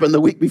that just happened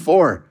the week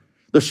before.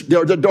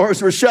 The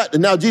doors were shut,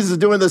 and now Jesus is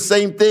doing the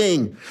same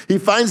thing. He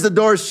finds the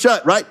doors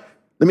shut, right?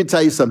 Let me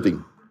tell you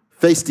something.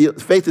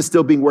 Faith is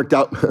still being worked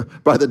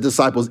out by the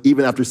disciples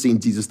even after seeing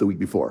Jesus the week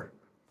before.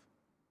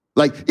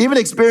 Like, even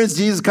experienced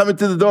Jesus coming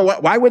through the door.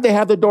 Why would they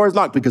have the doors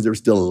locked? Because they were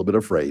still a little bit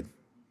afraid.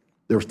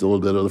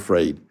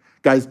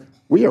 Guys,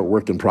 we are a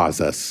work in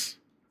process.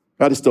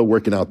 God is still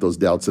working out those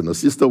doubts in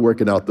us. He's still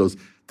working out those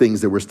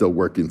things that we're still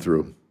working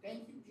through.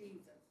 Thank you,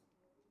 Jesus.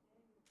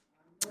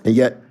 And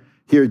yet,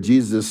 Here,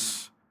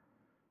 Jesus'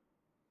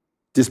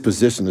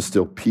 disposition is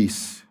still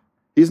peace.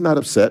 He's not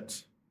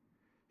upset.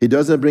 He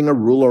doesn't bring a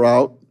ruler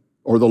out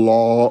or the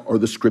law or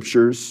the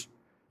scriptures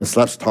and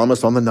slaps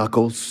Thomas on the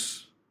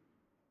knuckles.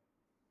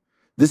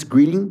 This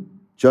greeting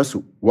just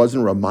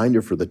wasn't a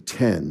reminder for the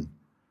 10,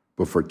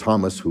 but for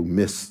Thomas who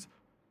missed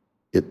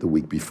it the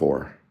week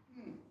before.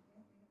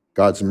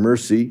 God's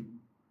mercy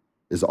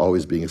is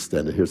always being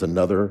extended. Here's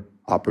another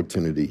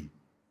opportunity.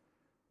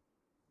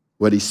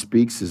 What he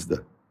speaks is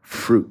the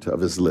fruit of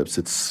his lips.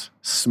 It's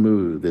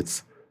smooth.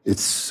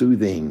 It's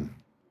soothing.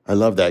 I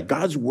love that.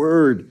 God's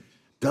word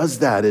does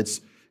that.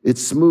 It's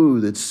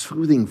smooth. It's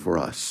soothing for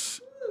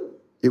us.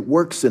 It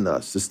works in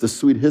us. It's the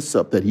sweet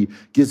hyssop that he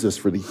gives us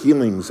for the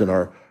healings in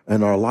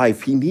our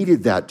life. He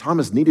needed that.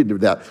 Thomas needed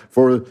that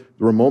for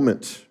a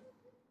moment.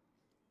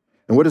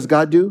 And what does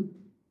God do?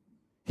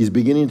 He's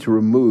beginning to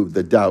remove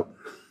the doubt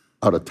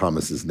out of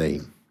Thomas's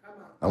name.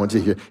 I want you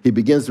to hear. He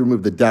begins to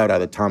remove the doubt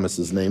out of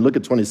Thomas's name. Look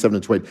at 27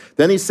 and 28.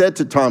 Then he said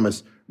to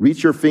Thomas,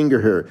 reach your finger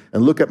here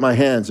and look at my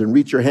hands, and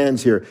reach your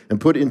hands here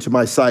and put it into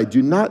my side.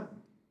 Do not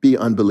be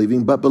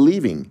unbelieving, but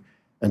believing.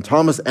 And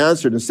Thomas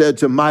answered and said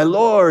to him, my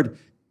Lord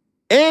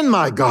and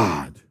my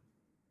God.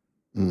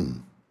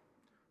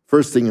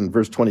 First thing in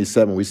verse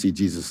 27, we see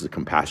Jesus'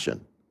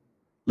 compassion.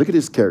 Look at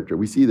his character.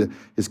 We see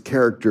his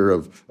character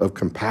of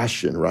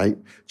compassion, right?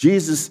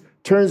 Jesus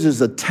turns his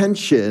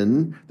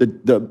attention,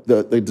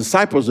 the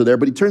disciples are there,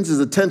 but he turns his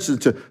attention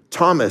to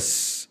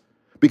Thomas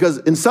because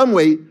in some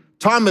way,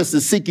 Thomas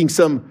is seeking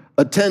some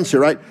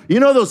attention, right? You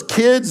know those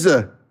kids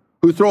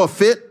who throw a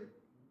fit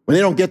when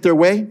they don't get their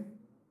way,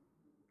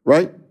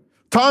 right?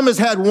 Thomas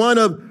had one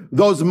of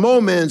those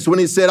moments when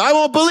he said, I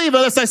won't believe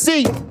unless I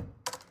see.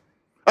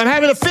 I'm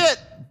having a fit.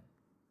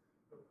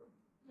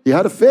 He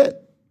had a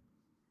fit.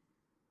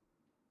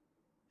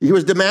 He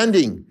was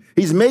demanding.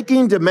 He's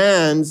making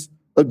demands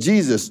of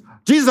Jesus.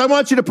 Jesus, I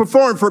want you to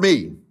perform for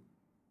me.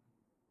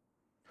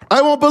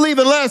 I won't believe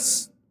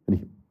unless.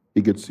 And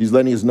he's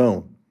letting us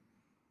know.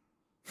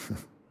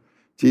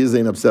 Jesus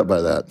ain't upset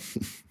by that.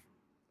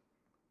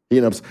 He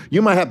ain't upset.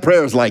 You might have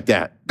prayers like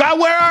that. God,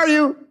 where are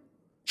you?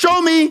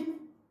 Show me.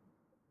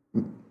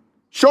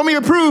 Show me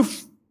your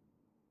proof.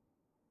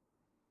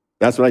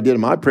 That's what I did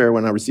in my prayer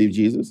when I received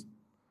Jesus.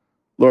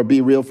 Lord,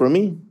 be real for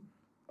me.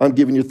 I'm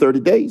giving you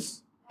 30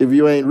 days. If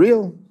you ain't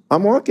real,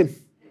 I'm walking.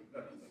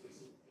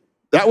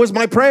 That was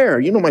my prayer.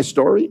 You know my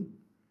story.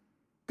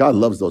 God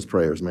loves those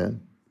prayers,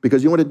 man.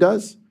 Because you know what it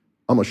does?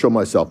 I'm going to show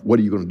myself. What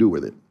are you going to do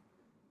with it?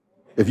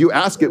 If you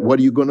ask it, what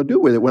are you going to do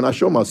with it when I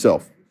show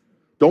myself?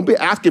 Don't be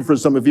asking for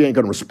something if you ain't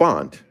going to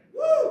respond.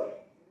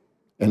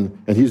 And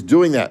he's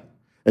doing that.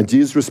 And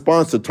Jesus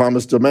responds to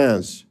Thomas'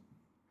 demands.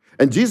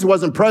 And Jesus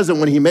wasn't present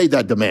when he made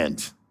that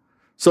demand.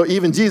 So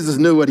even Jesus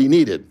knew what he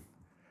needed.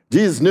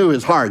 Jesus knew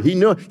his heart. He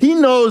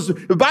knows,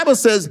 the Bible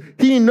says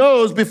he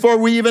knows before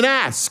we even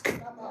ask.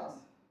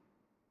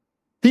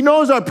 He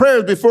knows our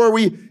prayers before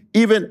we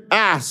even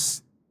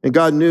ask. And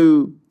God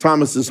knew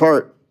Thomas's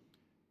heart.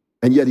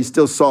 And yet he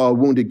still saw a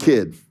wounded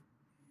kid,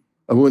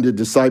 a wounded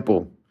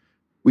disciple.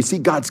 We see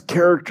God's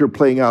character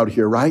playing out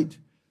here, right?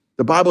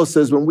 The Bible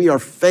says when we are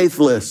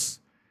faithless,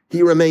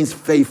 he remains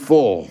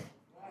faithful.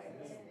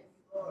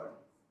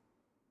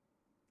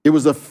 It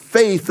was the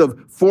faith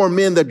of 4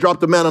 men that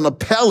dropped a man on a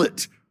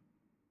pellet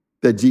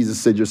that Jesus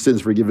said, your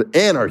sins forgiven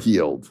and are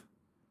healed.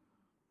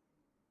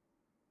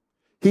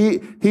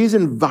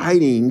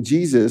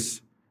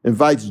 Jesus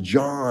invites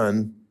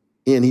John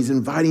in. He's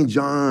inviting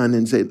John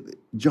and say,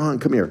 John,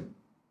 come here.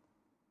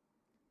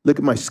 Look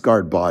at my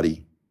scarred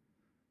body.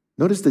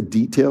 Notice the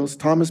details.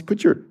 Thomas,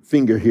 put your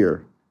finger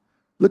here.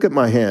 Look at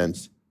my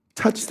hands.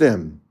 Touch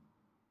them.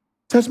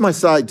 Touch my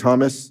side,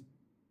 Thomas.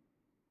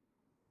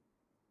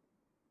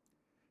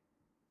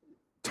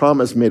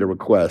 Thomas made a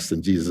request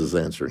and Jesus is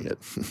answering it.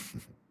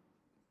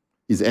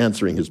 He's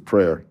answering his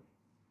prayer.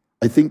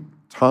 I think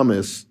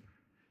Thomas,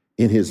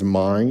 in his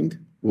mind,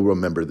 will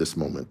remember this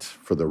moment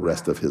for the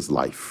rest of his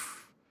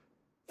life.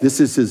 This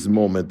is his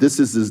moment. This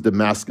is his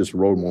Damascus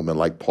Road moment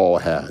like Paul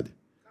had,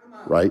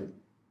 right?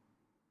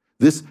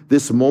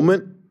 This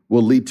moment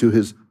will lead to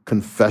his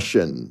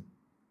confession.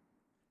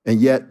 And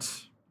yet,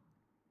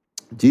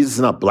 Jesus is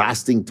not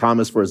blasting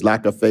Thomas for his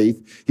lack of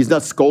faith. He's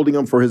not scolding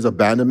him for his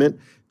abandonment.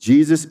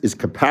 Jesus is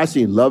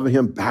compassionately loving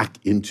him back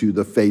into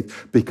the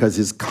faith because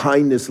his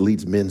kindness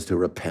leads men to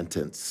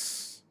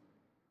repentance.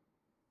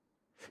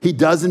 He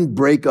doesn't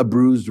break a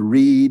bruised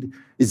reed.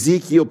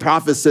 Ezekiel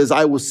prophet says,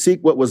 I will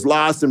seek what was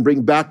lost and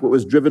bring back what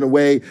was driven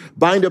away,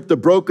 bind up the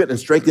broken and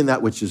strengthen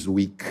that which is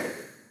weak.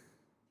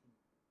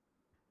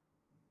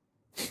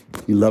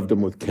 He loved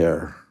them with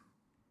care.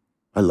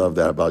 I love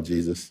that about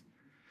Jesus.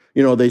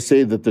 You know, they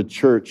say that the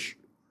church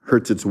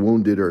hurts its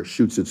wounded or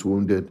shoots its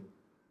wounded.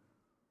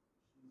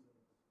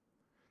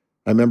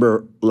 I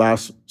remember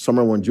last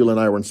summer when Julie and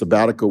I were in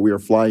sabbatical, we were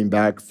flying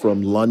back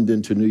from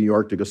London to New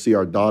York to go see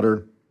our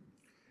daughter,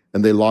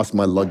 and they lost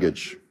my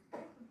luggage.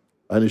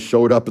 I just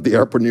showed up at the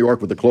airport in New York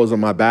with the clothes on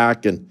my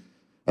back, and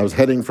I was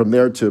heading from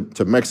there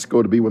to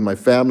Mexico to be with my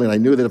family, and I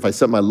knew that if I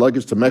sent my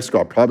luggage to Mexico,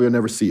 I probably would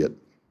never see it.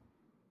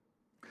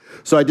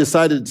 So I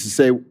decided to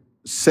say,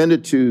 send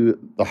it to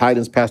the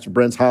Haydens, Pastor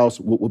Brent's house.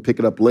 We'll pick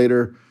it up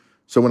later.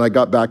 So when I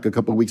got back a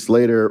couple of weeks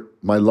later,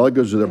 my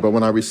luggage was there. But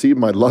when I received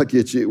my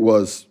luggage, it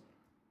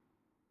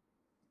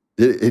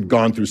had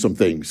gone through some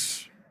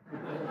things,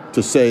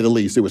 to say the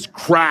least. It was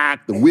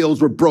cracked. The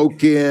wheels were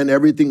broken.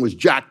 Everything was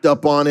jacked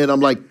up on it.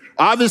 I'm like,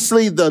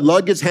 obviously the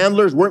luggage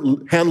handlers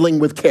weren't handling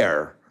with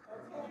care.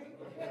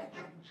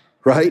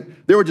 Right?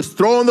 They were just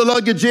throwing the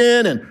luggage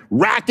in and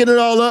racking it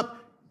all up.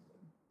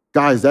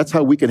 Guys, that's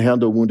how we can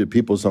handle wounded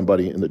people,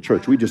 somebody in the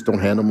church. We just don't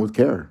handle them with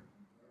care.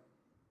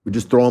 We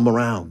just throw them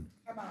around.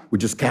 We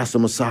just cast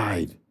them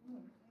aside.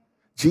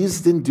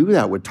 Jesus didn't do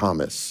that with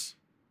Thomas.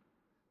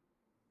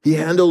 He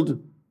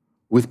handled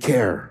with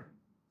care,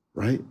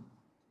 right?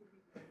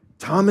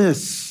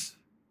 Thomas,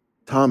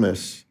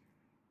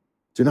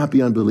 do not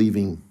be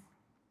unbelieving,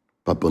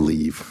 but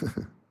believe,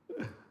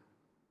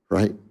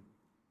 right?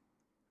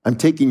 I'm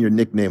taking your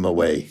nickname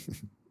away.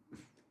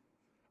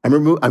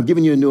 I'm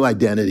giving you a new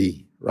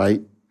identity,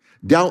 right?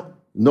 Doubt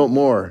no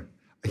more.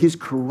 He's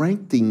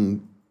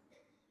correcting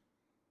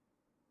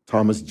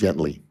Thomas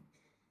gently,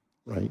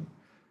 right?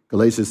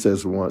 Galatians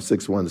says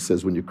 6:1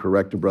 says, when you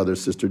correct a brother or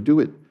sister, do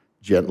it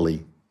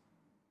gently.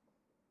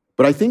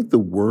 But I think the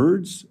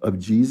words of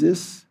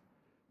Jesus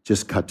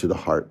just cut to the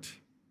heart.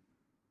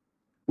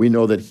 We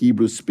know that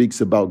Hebrews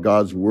speaks about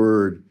God's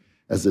word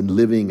as in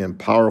living and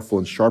powerful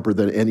and sharper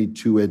than any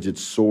two-edged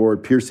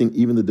sword, piercing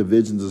even the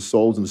divisions of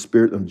souls and the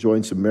spirit and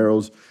joints and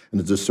marrows and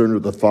the discerner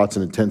of the thoughts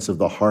and intents of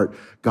the heart.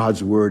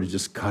 God's word is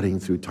just cutting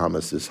through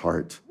Thomas's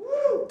heart.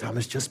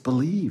 Thomas, just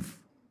believe.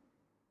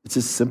 It's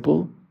as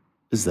simple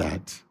as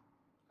that.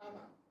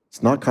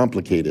 It's not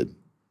complicated.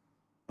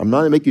 I'm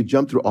not going to make you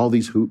jump through all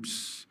these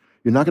hoops.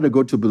 You're not going to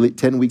go to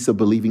 10 weeks of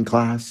believing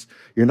class.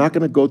 You're not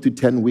going to go through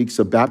 10 weeks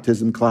of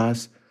baptism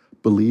class.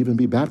 Believe and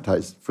be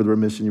baptized for the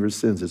remission of your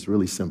sins. It's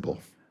really simple.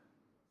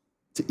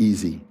 It's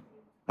easy.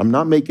 I'm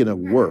not making it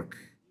work,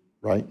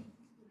 right?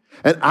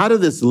 And out of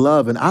this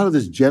love and out of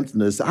this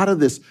gentleness, out of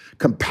this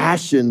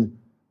compassion,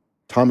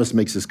 Thomas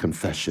makes his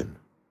confession.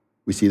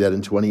 We see that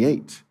in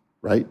 28,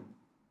 right?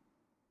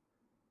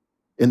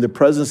 In the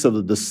presence of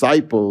the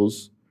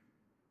disciples,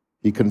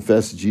 he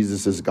confessed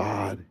Jesus as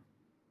God.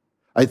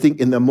 I think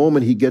in the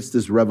moment he gets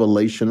this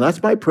revelation.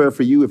 That's my prayer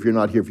for you if you're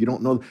not here. If you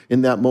don't know,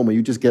 in that moment,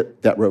 you just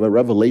get that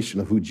revelation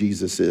of who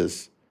Jesus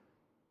is.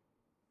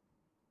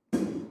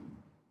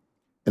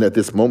 And at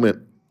this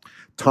moment,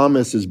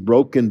 Thomas is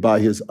broken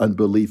by his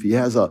unbelief. He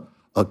has a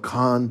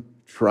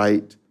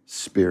contrite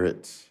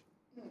spirit.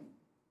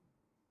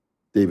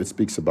 David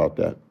speaks about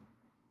that.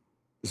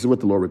 This is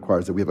what the Lord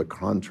requires, that we have a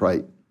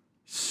contrite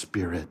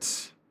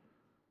spirit.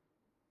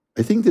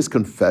 I think this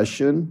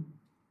confession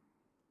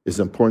is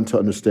important to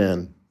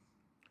understand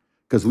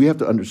because we have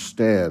to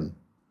understand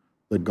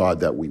the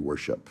God that we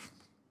worship.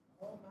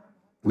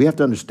 We have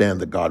to understand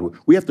the God.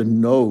 We have to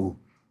know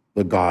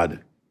the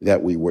God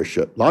that we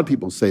worship. A lot of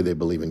people say they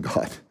believe in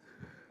God.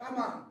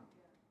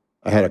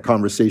 I had a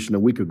conversation a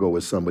week ago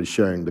with somebody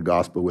sharing the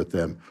gospel with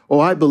them. Oh,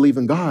 I believe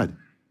in God.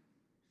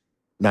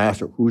 And I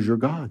asked her, who's your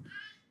God?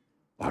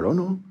 I don't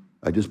know.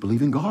 I just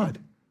believe in God.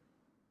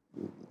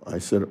 I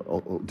said,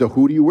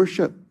 who do you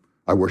worship?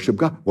 I worship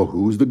God. Well,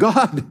 who's the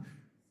God?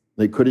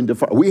 They couldn't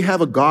define. We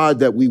have a God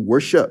that we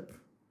worship.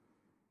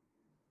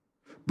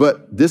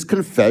 But this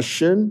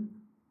confession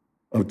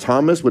of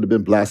Thomas would have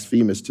been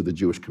blasphemous to the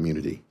Jewish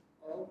community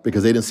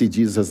because they didn't see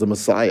Jesus as the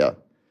Messiah.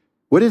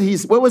 What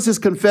was his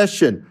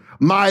confession?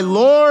 My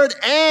Lord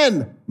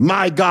and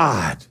my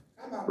God.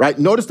 Right?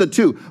 Notice the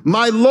two.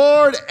 My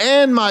Lord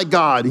and my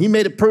God. He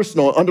made it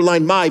personal.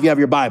 Underline my if you have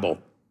your Bible.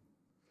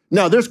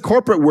 Now, there's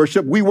corporate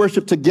worship. We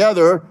worship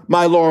together,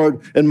 my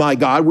Lord and my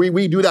God.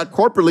 We do that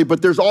corporately,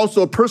 but there's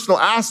also a personal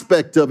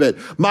aspect of it.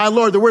 My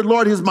Lord, the word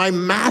Lord is my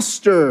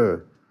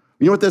master.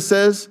 You know what that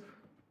says?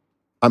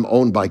 I'm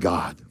owned by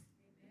God.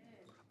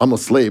 I'm a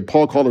slave.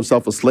 Paul called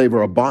himself a slave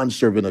or a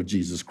bondservant of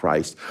Jesus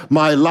Christ.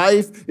 My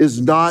life is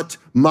not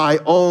my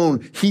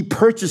own. He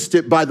purchased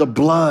it by the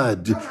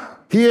blood.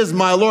 He is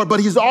my Lord, but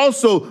he's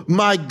also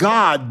my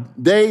God.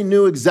 They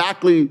knew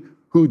exactly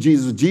who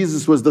Jesus.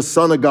 Jesus was the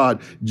Son of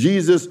God.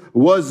 Jesus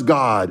was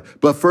God,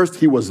 but first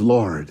he was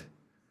Lord.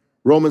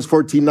 Romans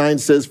 14:9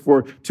 says,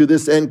 for to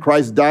this end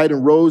Christ died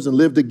and rose and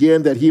lived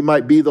again, that he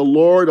might be the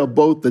Lord of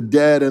both the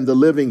dead and the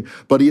living.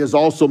 But he is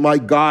also my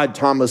God,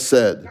 Thomas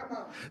said.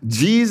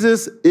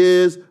 Jesus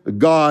is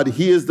God.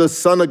 He is the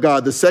Son of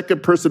God, the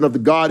second person of the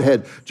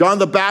Godhead. John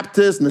the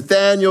Baptist,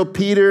 Nathanael,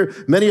 Peter,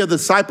 many of the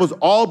disciples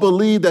all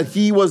believed that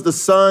he was the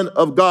Son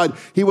of God.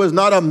 He was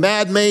not a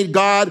man-made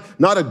God,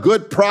 not a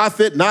good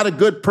prophet, not a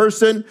good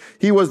person.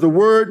 He was the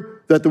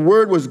Word, that the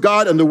Word was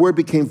God, and the Word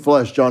became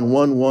flesh, John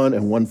 1:1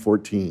 and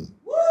 1:14.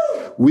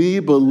 We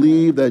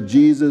believe that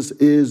Jesus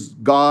is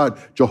God.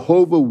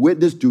 Jehovah's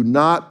Witnesses do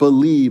not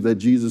believe that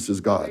Jesus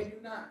is God.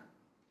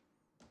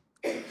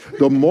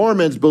 The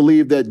Mormons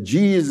believe that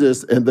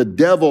Jesus and the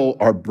devil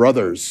are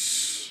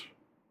brothers.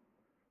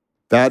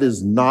 That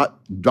is not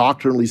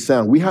doctrinally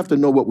sound. We have to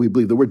know what we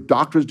believe. The word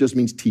doctrines just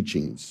means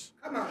teachings.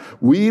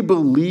 We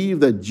believe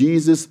that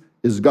Jesus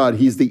is God.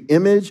 He's the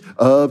image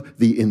of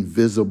the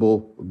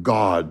invisible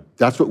God.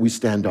 That's what we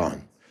stand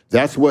on.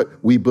 That's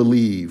what we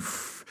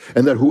believe.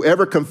 And that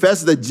whoever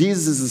confesses that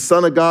Jesus is the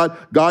Son of God,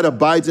 God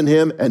abides in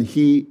him and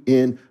he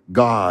in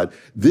God.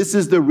 This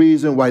is the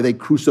reason why they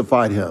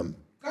crucified him.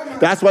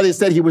 That's why they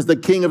said he was the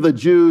King of the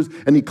Jews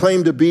and he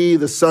claimed to be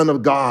the Son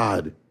of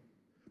God.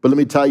 But let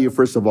me tell you,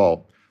 first of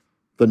all,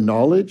 the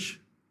knowledge,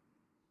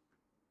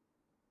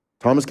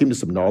 Thomas came to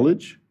some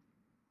knowledge,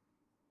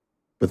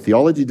 but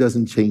theology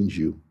doesn't change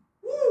you.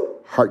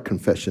 Heart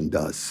confession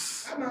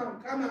does. Come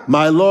on.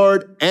 My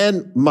Lord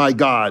and my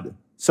God.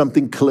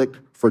 Something clicked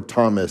for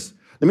Thomas.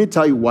 Let me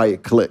tell you why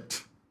it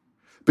clicked.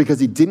 Because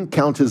he didn't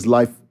count his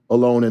life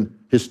alone. And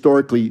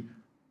historically,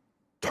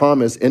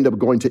 Thomas ended up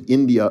going to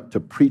India to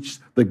preach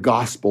the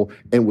gospel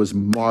and was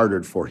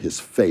martyred for his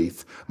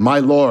faith. My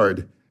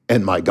Lord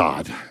and my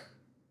God.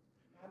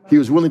 He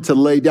was willing to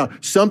lay down.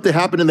 Something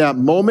happened in that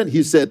moment.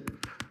 He said,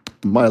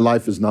 my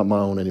life is not my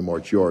own anymore.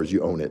 It's yours.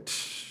 You own it.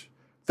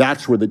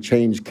 That's where the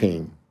change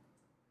came.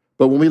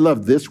 But when we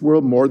love this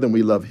world more than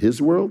we love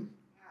his world,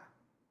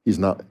 we're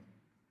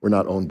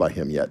not owned by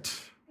him yet.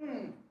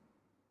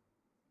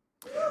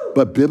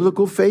 But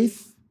biblical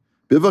faith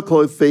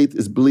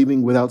is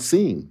believing without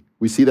seeing.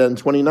 We see that in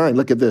 29.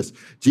 Look at this.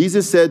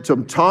 Jesus said to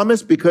him,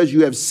 Thomas, because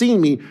you have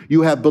seen me,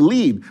 you have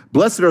believed.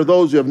 Blessed are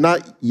those who have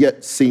not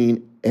yet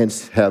seen and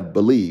have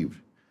believed.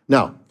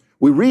 Now,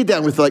 we read that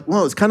and we're like,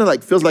 well, it's kind of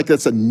like, feels like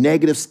that's a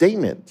negative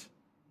statement.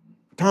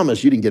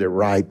 Thomas, you didn't get it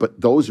right, but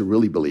those who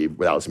really believe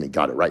without seeing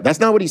got it right. That's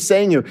not what he's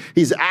saying here.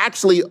 He's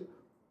actually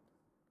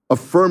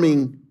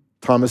affirming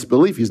Thomas'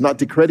 belief. He's not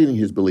discrediting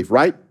his belief,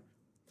 right?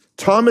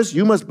 Thomas,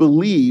 you must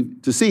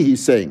believe to see,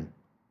 he's saying.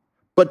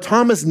 But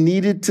Thomas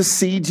needed to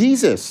see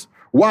Jesus.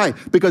 Why?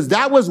 Because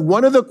that was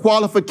one of the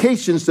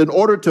qualifications in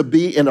order to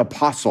be an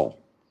apostle.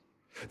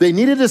 They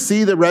needed to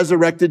see the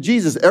resurrected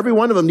Jesus. Every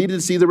one of them needed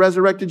to see the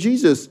resurrected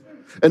Jesus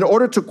in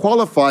order to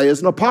qualify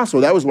as an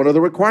apostle. That was one of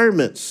the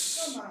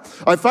requirements.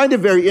 I find it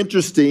very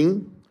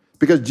interesting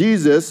because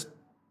Jesus,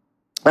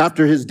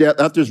 after his death,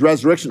 after his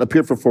resurrection,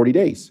 appeared for 40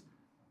 days.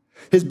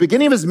 His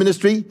beginning of his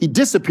ministry, he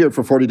disappeared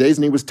for 40 days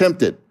and he was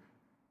tempted.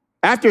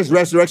 After his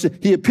resurrection,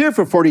 he appeared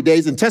for 40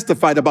 days and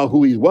testified about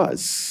who he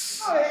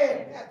was.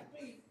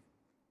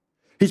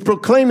 He's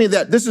proclaiming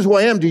that this is who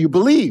I am. Do you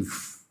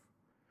believe?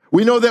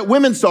 We know that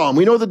women saw him.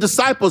 We know the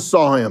disciples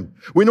saw him.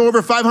 We know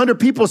over 500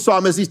 people saw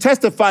him as he's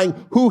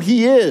testifying who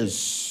he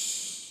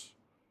is.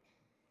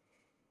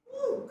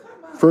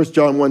 1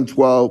 John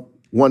 1:12,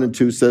 1 and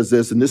 2 says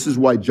this, and this is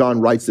why John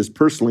writes this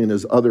personally in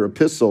his other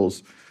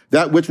epistles.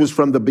 That which was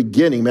from the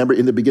beginning. Remember,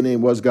 in the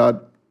beginning was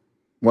God.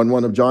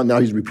 1:1 of John. Now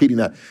he's repeating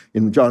that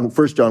in 1 John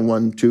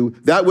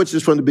 1:2. That which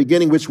is from the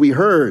beginning, which we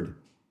heard.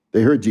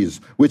 They heard Jesus.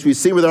 Which we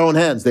see with our own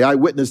hands. They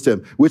eyewitnessed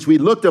him. Which we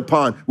looked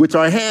upon. Which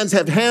our hands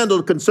have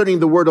handled concerning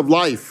the word of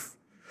life.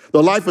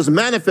 The life was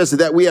manifested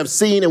that we have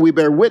seen and we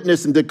bear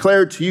witness and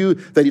declare to you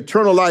that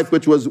eternal life,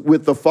 which was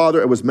with the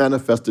Father, it was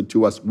manifested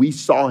to us. We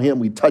saw him.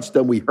 We touched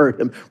him. We heard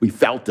him. We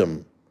felt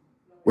him.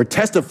 We're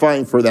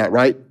testifying for that,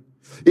 right?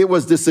 It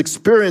was this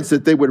experience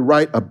that they would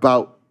write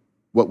about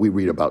what we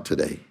read about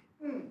today.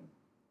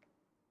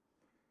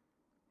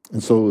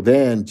 And so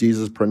then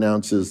Jesus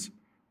pronounces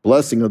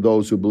blessing of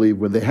those who believe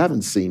when they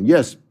haven't seen.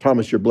 Yes,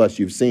 Thomas, you're blessed,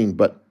 you've seen,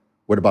 but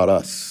what about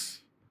us?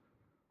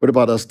 What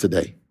about us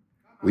today?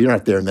 We're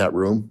not there in that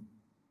room.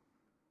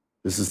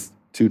 This is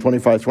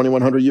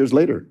 2,100 years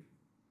later.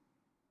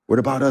 What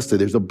about us today?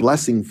 There's a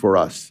blessing for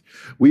us.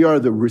 We are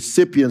the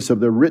recipients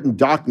of the written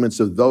documents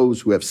of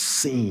those who have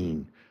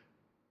seen.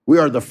 We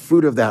are the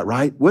fruit of that,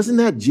 right? Wasn't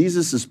that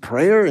Jesus'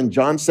 prayer in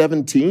John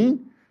 17,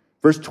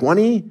 verse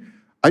 20?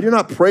 I do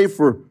not pray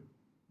for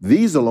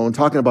these alone,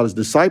 talking about his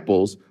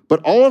disciples, but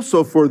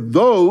also for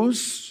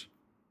those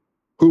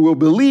who will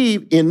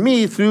believe in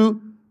me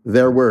through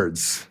their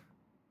words,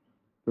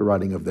 the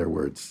writing of their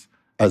words,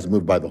 as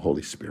moved by the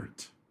Holy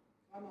Spirit.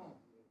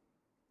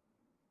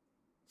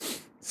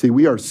 See,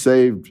 we are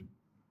saved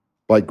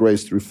by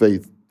grace through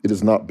faith. It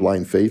is not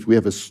blind faith. We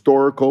have a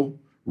historical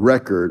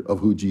record of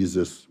who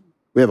Jesus,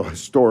 we have a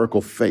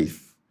historical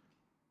faith.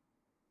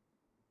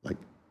 Like,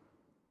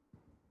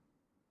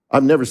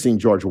 I've never seen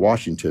George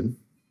Washington.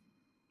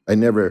 I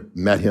never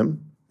met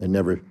him. I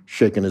never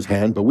shaken his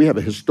hand, but we have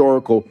a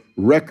historical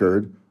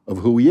record of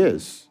who he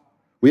is.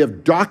 We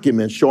have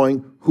documents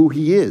showing who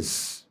he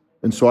is.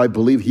 And so I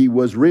believe he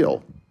was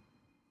real.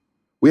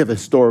 We have a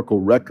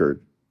historical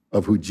record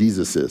of who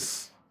Jesus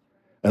is.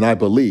 And I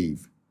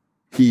believe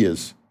he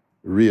is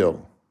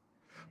real.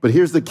 But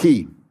here's the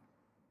key.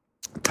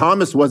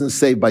 Thomas wasn't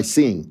saved by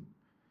seeing.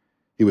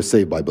 He was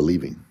saved by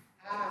believing.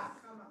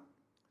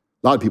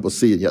 A lot of people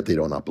see it, yet they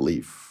do not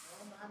believe.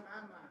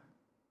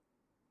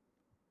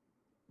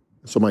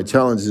 So my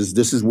challenge is,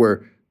 this is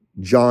where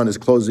John is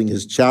closing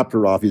his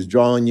chapter off. He's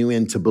drawing you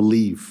in to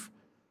believe.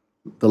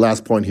 The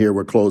last point here,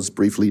 we'll close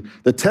briefly.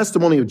 The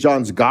testimony of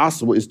John's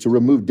gospel is to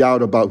remove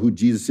doubt about who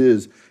Jesus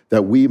is,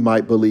 that we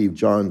might believe.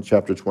 John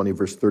chapter 20,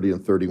 verse 30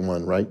 and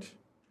 31, right?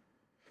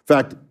 In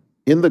fact,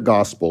 in the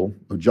gospel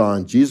of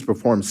John, Jesus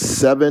performed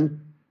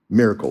 7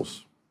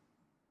 miracles.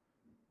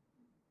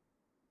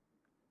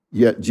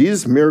 Yet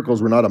Jesus'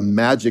 miracles were not a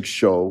magic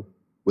show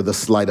with a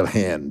sleight of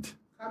hand,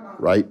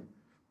 right?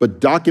 But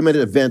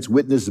documented events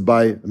witnessed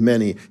by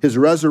many. His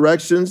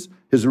resurrection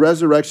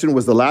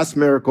was the last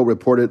miracle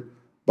reported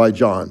by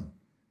John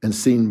and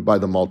seen by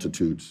the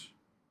multitudes,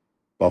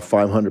 about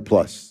 500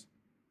 plus,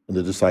 and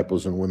the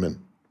disciples and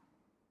women.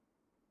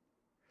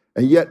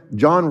 And yet,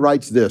 John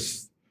writes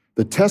this: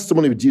 the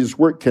testimony of Jesus'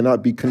 work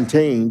cannot be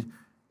contained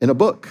in a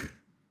book.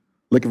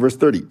 Look at verse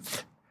 30.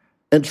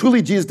 And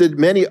truly, Jesus did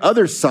many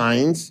other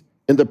signs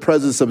in the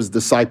presence of his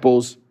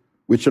disciples,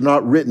 which are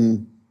not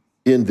written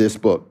in this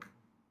book.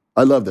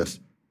 I love this.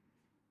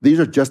 These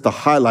are just the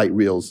highlight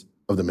reels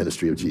of the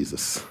ministry of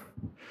Jesus.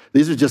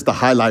 These are just the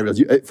highlight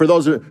reels. For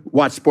those who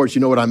watch sports,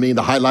 you know what I mean.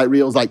 The highlight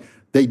reels, like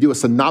they do a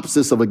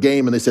synopsis of a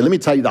game and they say, let me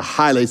tell you the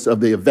highlights of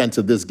the events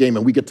of this game.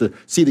 And we get to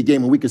see the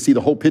game and we can see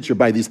the whole picture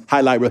by these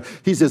highlight reels.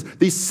 He says,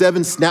 these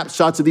 7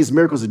 snapshots of these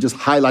miracles are just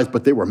highlights,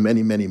 but there were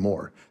many, many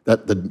more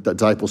that the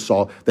disciples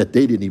saw that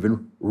they didn't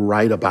even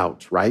write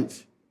about,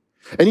 right?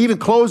 And he even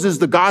closes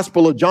the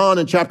Gospel of John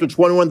in chapter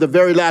 21, the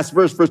very last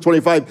verse, verse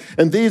 25.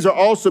 And these are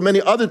also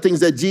many other things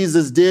that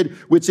Jesus did,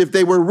 which if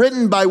they were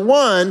written by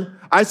one,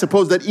 I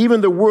suppose that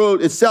even the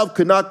world itself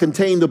could not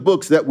contain the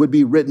books that would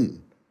be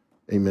written.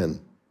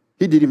 Amen.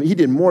 He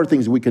did more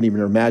things we couldn't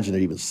even imagine or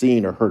even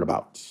seen or heard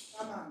about.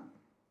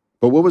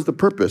 But what was the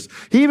purpose?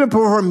 He even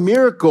performed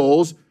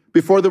miracles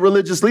before the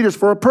religious leaders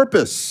for a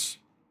purpose.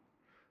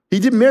 He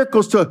did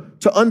miracles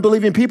to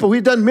unbelieving people.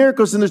 We've done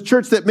miracles in this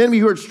church that many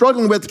who are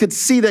struggling with could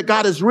see that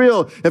God is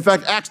real. In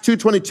fact, Acts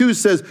 2:22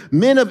 says,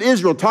 men of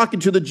Israel talking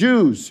to the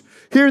Jews.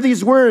 Hear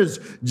these words,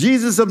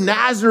 Jesus of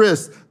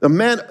Nazareth, a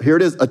man, here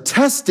it is,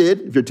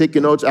 attested, if you're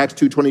taking notes, Acts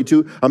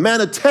 2:22, a man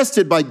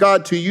attested by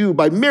God to you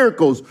by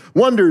miracles,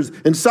 wonders,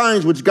 and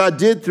signs which God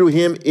did through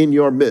him in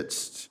your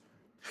midst.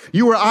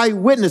 You were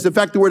eyewitness. In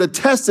fact, the word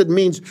attested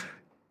means,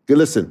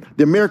 listen,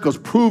 the miracles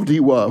proved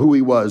who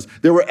he was.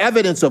 There were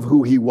evidence of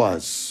who he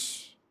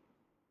was.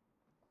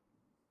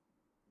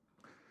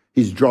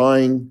 He's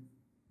drawing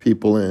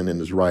people in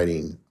his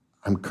writing.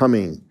 I'm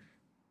coming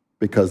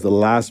because the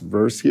last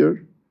verse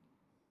here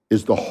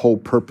is the whole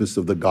purpose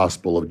of the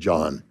Gospel of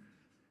John.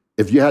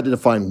 If you had to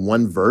define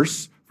one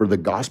verse for the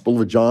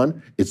Gospel of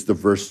John, it's the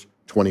verse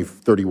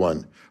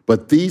 31.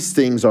 But these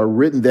things are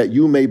written that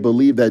you may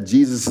believe that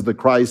Jesus is the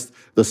Christ,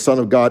 the Son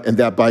of God, and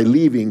that by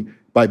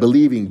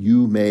believing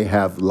you may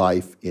have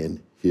life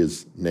in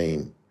his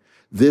name.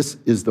 This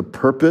is the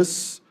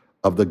purpose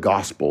of the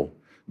gospel.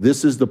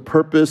 This is the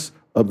purpose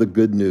of the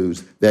good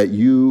news, that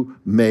you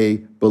may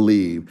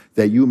believe,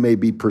 that you may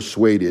be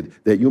persuaded,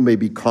 that you may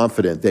be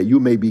confident, that you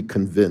may be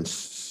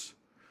convinced.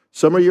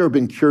 Some of you have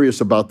been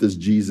curious about this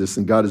Jesus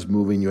and God is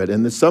moving you at,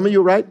 and some of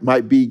you, right,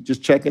 might be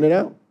just checking it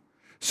out.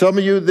 Some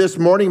of you this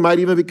morning might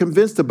even be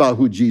convinced about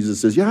who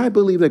Jesus is. Yeah, I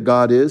believe that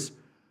God is,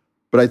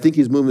 but I think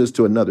he's moving us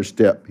to another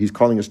step. He's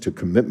calling us to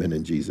commitment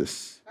in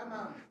Jesus.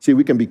 See,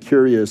 we can be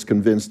curious,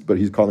 convinced, but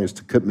he's calling us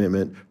to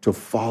commitment, to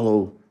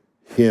follow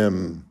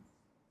him.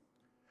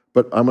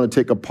 But I'm going to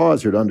take a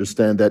pause here to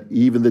understand that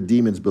even the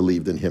demons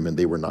believed in him and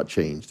they were not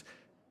changed,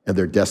 and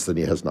their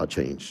destiny has not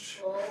changed.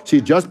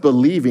 See, just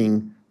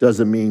believing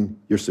doesn't mean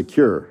you're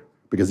secure,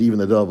 because even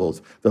the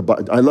devils,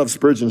 I love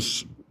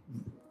Spurgeon's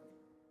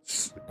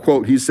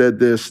quote. He said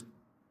this: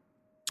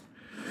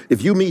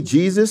 if you meet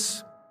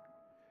Jesus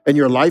and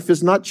your life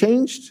is not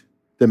changed,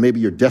 then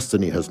maybe your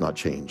destiny has not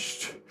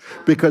changed.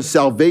 Because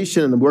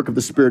salvation and the work of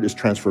the Spirit is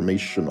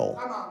transformational.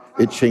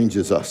 It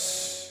changes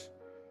us.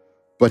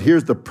 But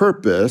here's the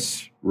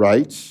purpose,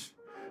 right?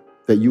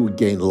 That you would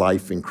gain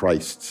life in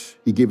Christ.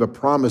 He gave a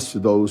promise to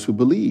those who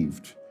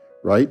believed,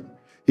 right?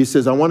 He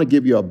says, I want to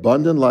give you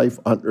abundant life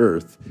on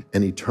earth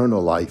and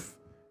eternal life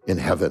in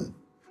heaven.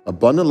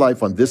 Abundant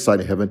life on this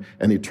side of heaven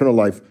and eternal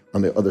life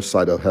on the other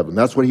side of heaven.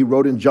 That's what he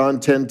wrote in John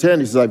 10:10.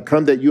 He says, I've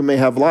come that you may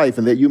have life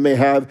and that you may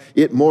have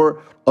it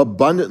more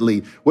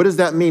abundantly. What does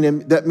that mean?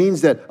 And that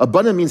means that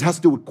abundant means has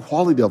to do with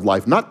quality of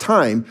life, not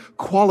time,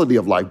 quality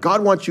of life.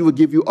 God wants you to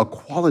give you a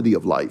quality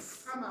of life.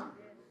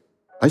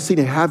 I've seen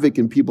havoc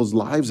in people's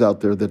lives out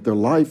there, that their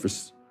life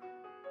is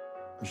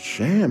a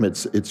sham.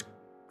 It's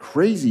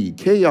crazy,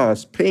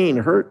 chaos, pain,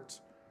 hurt,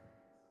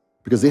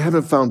 because they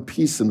haven't found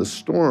peace in the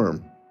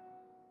storm.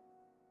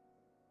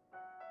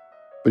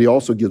 But he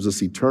also gives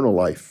us eternal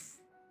life.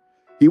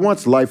 He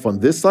wants life on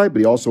this side, but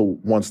he also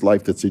wants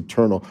life that's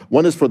eternal.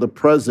 One is for the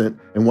present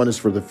and one is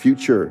for the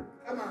future.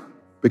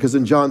 Because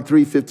in John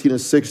 3:15 and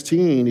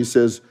 16, he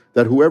says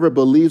that whoever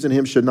believes in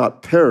him should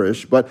not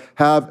perish, but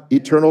have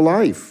eternal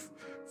life.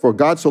 For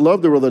God so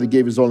loved the world that he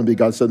gave his only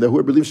begotten Son, that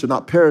whoever believes should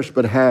not perish,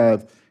 but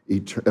have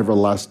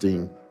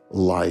everlasting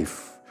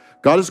life.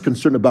 God is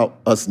concerned about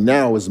us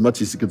now as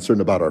much as he's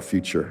concerned about our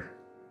future.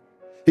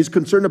 He's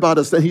concerned about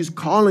us, and he's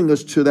calling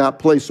us to that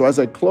place. So as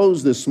I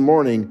close this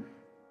morning,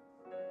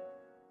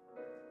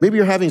 maybe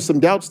you're having some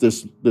doubts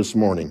this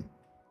morning.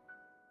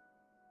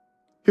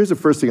 Here's the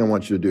first thing I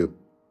want you to do.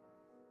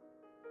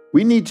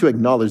 We need to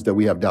acknowledge that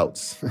we have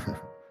doubts.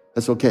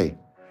 That's okay.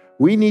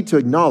 We need to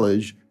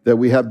acknowledge that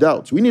we have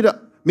doubts. We need to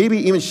Maybe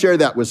even share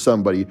that with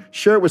somebody.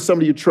 Share it with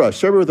somebody you trust.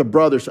 Share it with a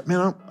brother.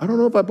 Man, I don't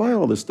know if I buy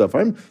all this stuff.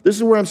 This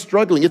is where I'm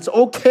struggling. It's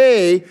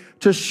okay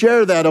to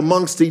share that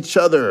amongst each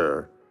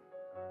other,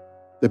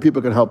 that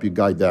people can help you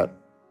guide that.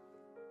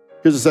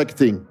 Here's the second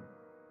thing.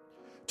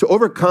 To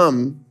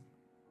overcome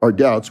our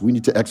doubts, we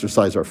need to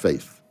exercise our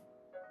faith.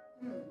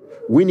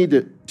 We need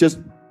to just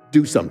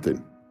do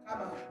something.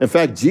 In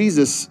fact,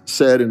 Jesus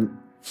said in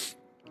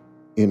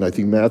I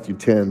think Matthew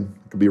 10,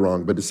 I could be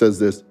wrong, but it says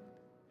this,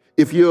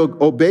 if you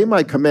obey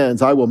my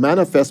commands, I will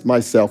manifest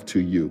myself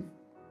to you.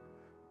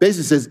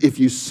 Basically says, if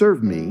you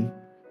serve me,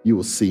 you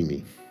will see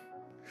me.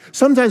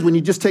 Sometimes when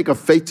you just take a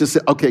faith to say,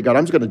 okay, God,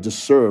 I'm just going to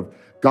just serve,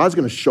 God's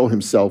going to show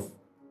himself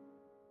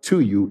to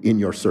you in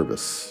your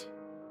service.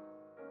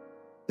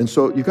 And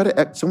so you got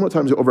to,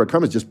 sometimes to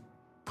overcome is just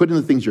putting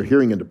the things you're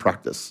hearing into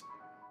practice,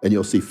 and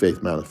you'll see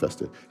faith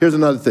manifested. Here's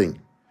another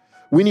thing.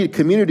 We need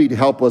community to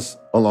help us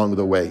along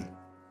the way,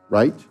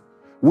 right?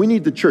 We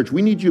need the church.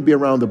 We need you to be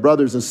around the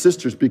brothers and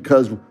sisters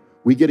because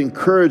we get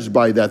encouraged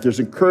by that. There's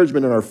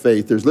encouragement in our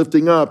faith. There's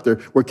lifting up.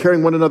 We're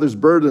carrying one another's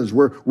burdens.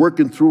 We're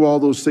working through all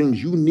those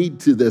things. You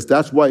need to this.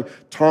 That's why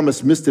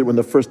Thomas missed it when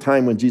the first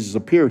time when Jesus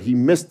appeared. He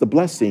missed the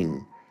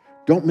blessing.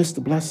 Don't miss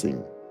the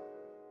blessing.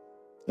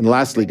 And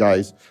lastly,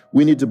 guys,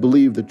 we need to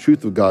believe the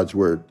truth of God's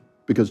word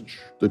because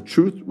the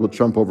truth will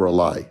trump over a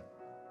lie.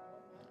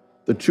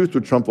 The truth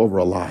will trump over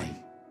a lie.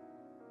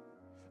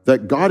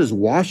 That God is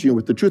washing you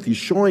with the truth. He's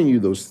showing you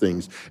those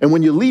things. And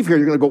when you leave here,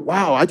 you're going to go,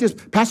 wow,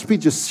 Pastor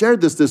Pete just shared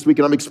this week,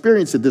 and I'm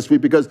experiencing it this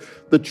week because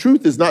the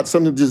truth is not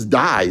something that just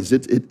dies.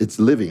 It's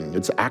living.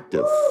 It's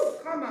active.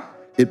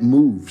 It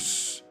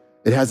moves.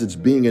 It has its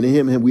being. And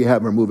in him we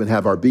have our move and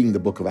have our being, the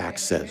book of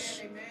Acts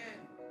says.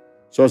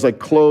 So as I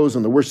close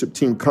and the worship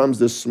team comes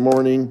this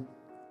morning,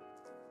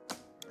 I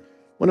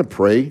want to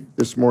pray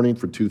this morning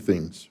for two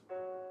things.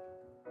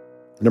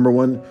 Number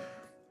one,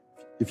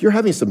 if you're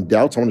having some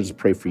doubts, I want to just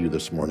pray for you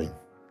this morning,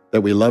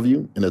 that we love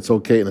you, and it's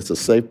okay, and it's a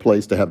safe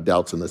place to have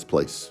doubts in this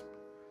place.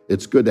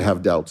 It's good to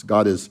have doubts.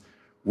 God is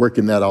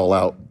working that all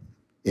out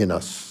in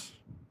us.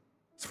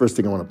 It's the first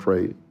thing I want to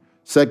pray.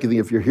 Secondly,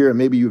 if you're here and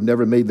maybe you've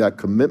never made that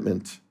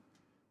commitment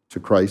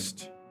to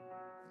Christ,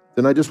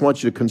 then I just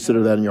want you to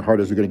consider that in your heart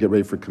as we're going to get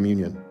ready for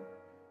communion.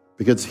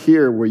 Because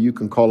here where you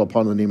can call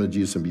upon the name of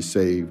Jesus and be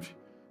saved,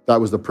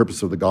 that was the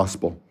purpose of the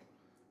gospel,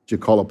 that you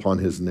call upon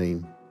his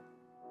name.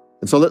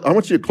 And so I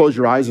want you to close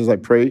your eyes as I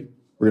pray.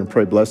 We're going to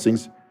pray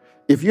blessings.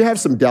 If you have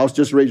some doubts,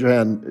 just raise your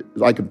hand.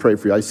 I can pray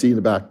for you. I see you in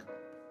the back.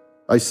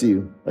 I see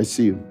you. I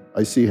see you.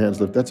 I see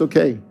hands lift. That's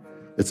okay.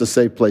 It's a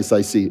safe place.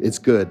 I see. It's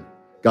good.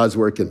 God's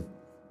working.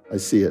 I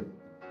see it.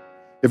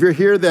 If you're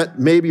here that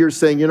maybe you're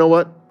saying, you know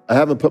what? I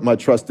haven't put my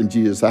trust in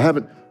Jesus. I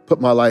haven't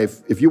put my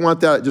life. If you want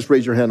that, just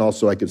raise your hand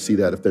also. I can see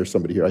that if there's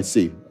somebody here. I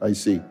see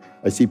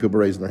people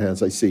raising their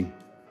hands. I see.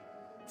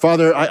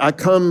 Father, I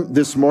come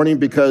this morning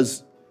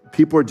because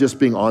people are just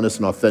being honest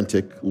and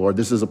authentic, Lord.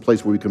 This is a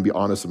place where we can be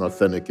honest and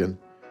authentic. And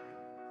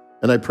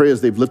I pray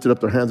as they've lifted up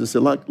their hands and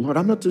said, Lord,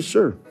 I'm not too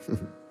sure.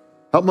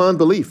 Help my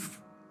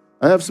unbelief.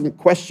 I have some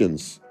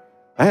questions.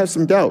 I have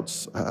some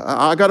doubts.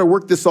 I got to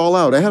work this all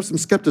out. I have some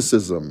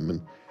skepticism.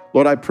 And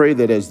Lord, I pray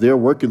that as they're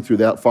working through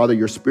that, Father,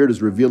 your Spirit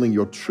is revealing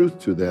your truth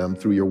to them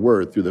through your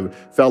word, through the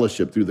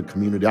fellowship, through the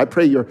community. I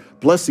pray your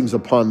blessings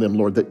upon them,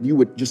 Lord, that you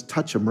would just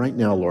touch them right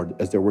now, Lord,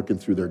 as they're working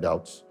through their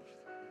doubts.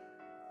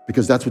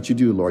 Because that's what you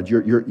do, Lord.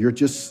 You're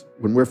just,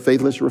 when we're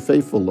faithless, you're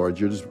faithful, Lord.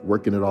 You're just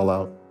working it all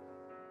out.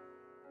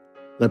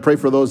 And I pray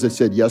for those that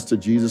said yes to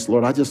Jesus,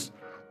 Lord. I just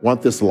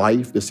want this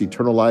life, this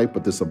eternal life,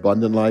 but this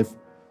abundant life.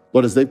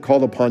 Lord, as they've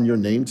called upon your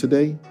name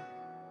today,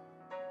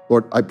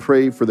 Lord, I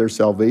pray for their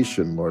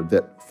salvation, Lord,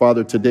 that,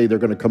 Father, today they're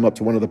going to come up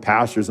to one of the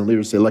pastors and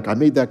leaders and say, look, I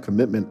made that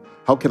commitment.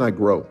 How can I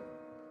grow?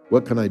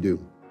 What can I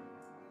do?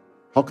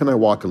 How can I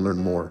walk and learn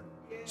more?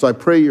 So I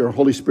pray your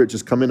Holy Spirit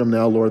just come in them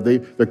now, Lord.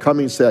 They're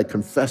coming and say, I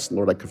confess,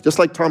 Lord. Just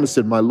like Thomas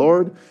said, my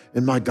Lord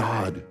and my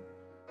God.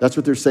 That's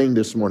what they're saying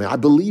this morning. I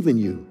believe in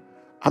you.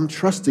 I'm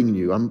trusting in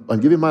you. I'm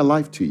giving my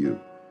life to you.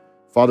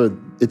 Father,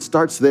 it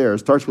starts there. It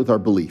starts with our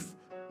belief.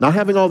 Not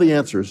having all the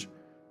answers,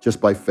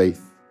 just by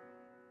faith.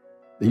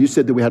 And you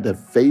said that we had to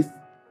have faith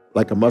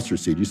like a mustard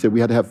seed. You said we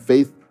had to have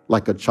faith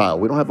like a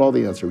child. We don't have all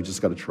the answers. We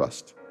just got to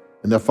trust.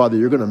 And that, Father,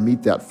 you're going to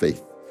meet that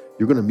faith.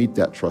 You're going to meet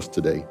that trust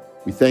today.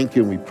 We thank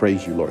you and we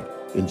praise you, Lord.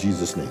 In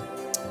Jesus' name,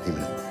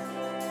 amen.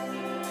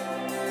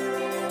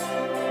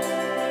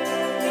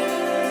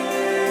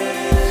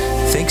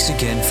 Thanks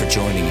again for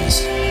joining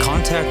us.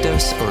 Contact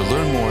us or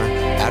learn more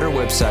at our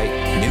website,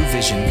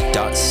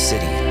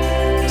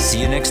 newvision.city.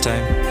 See you next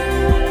time.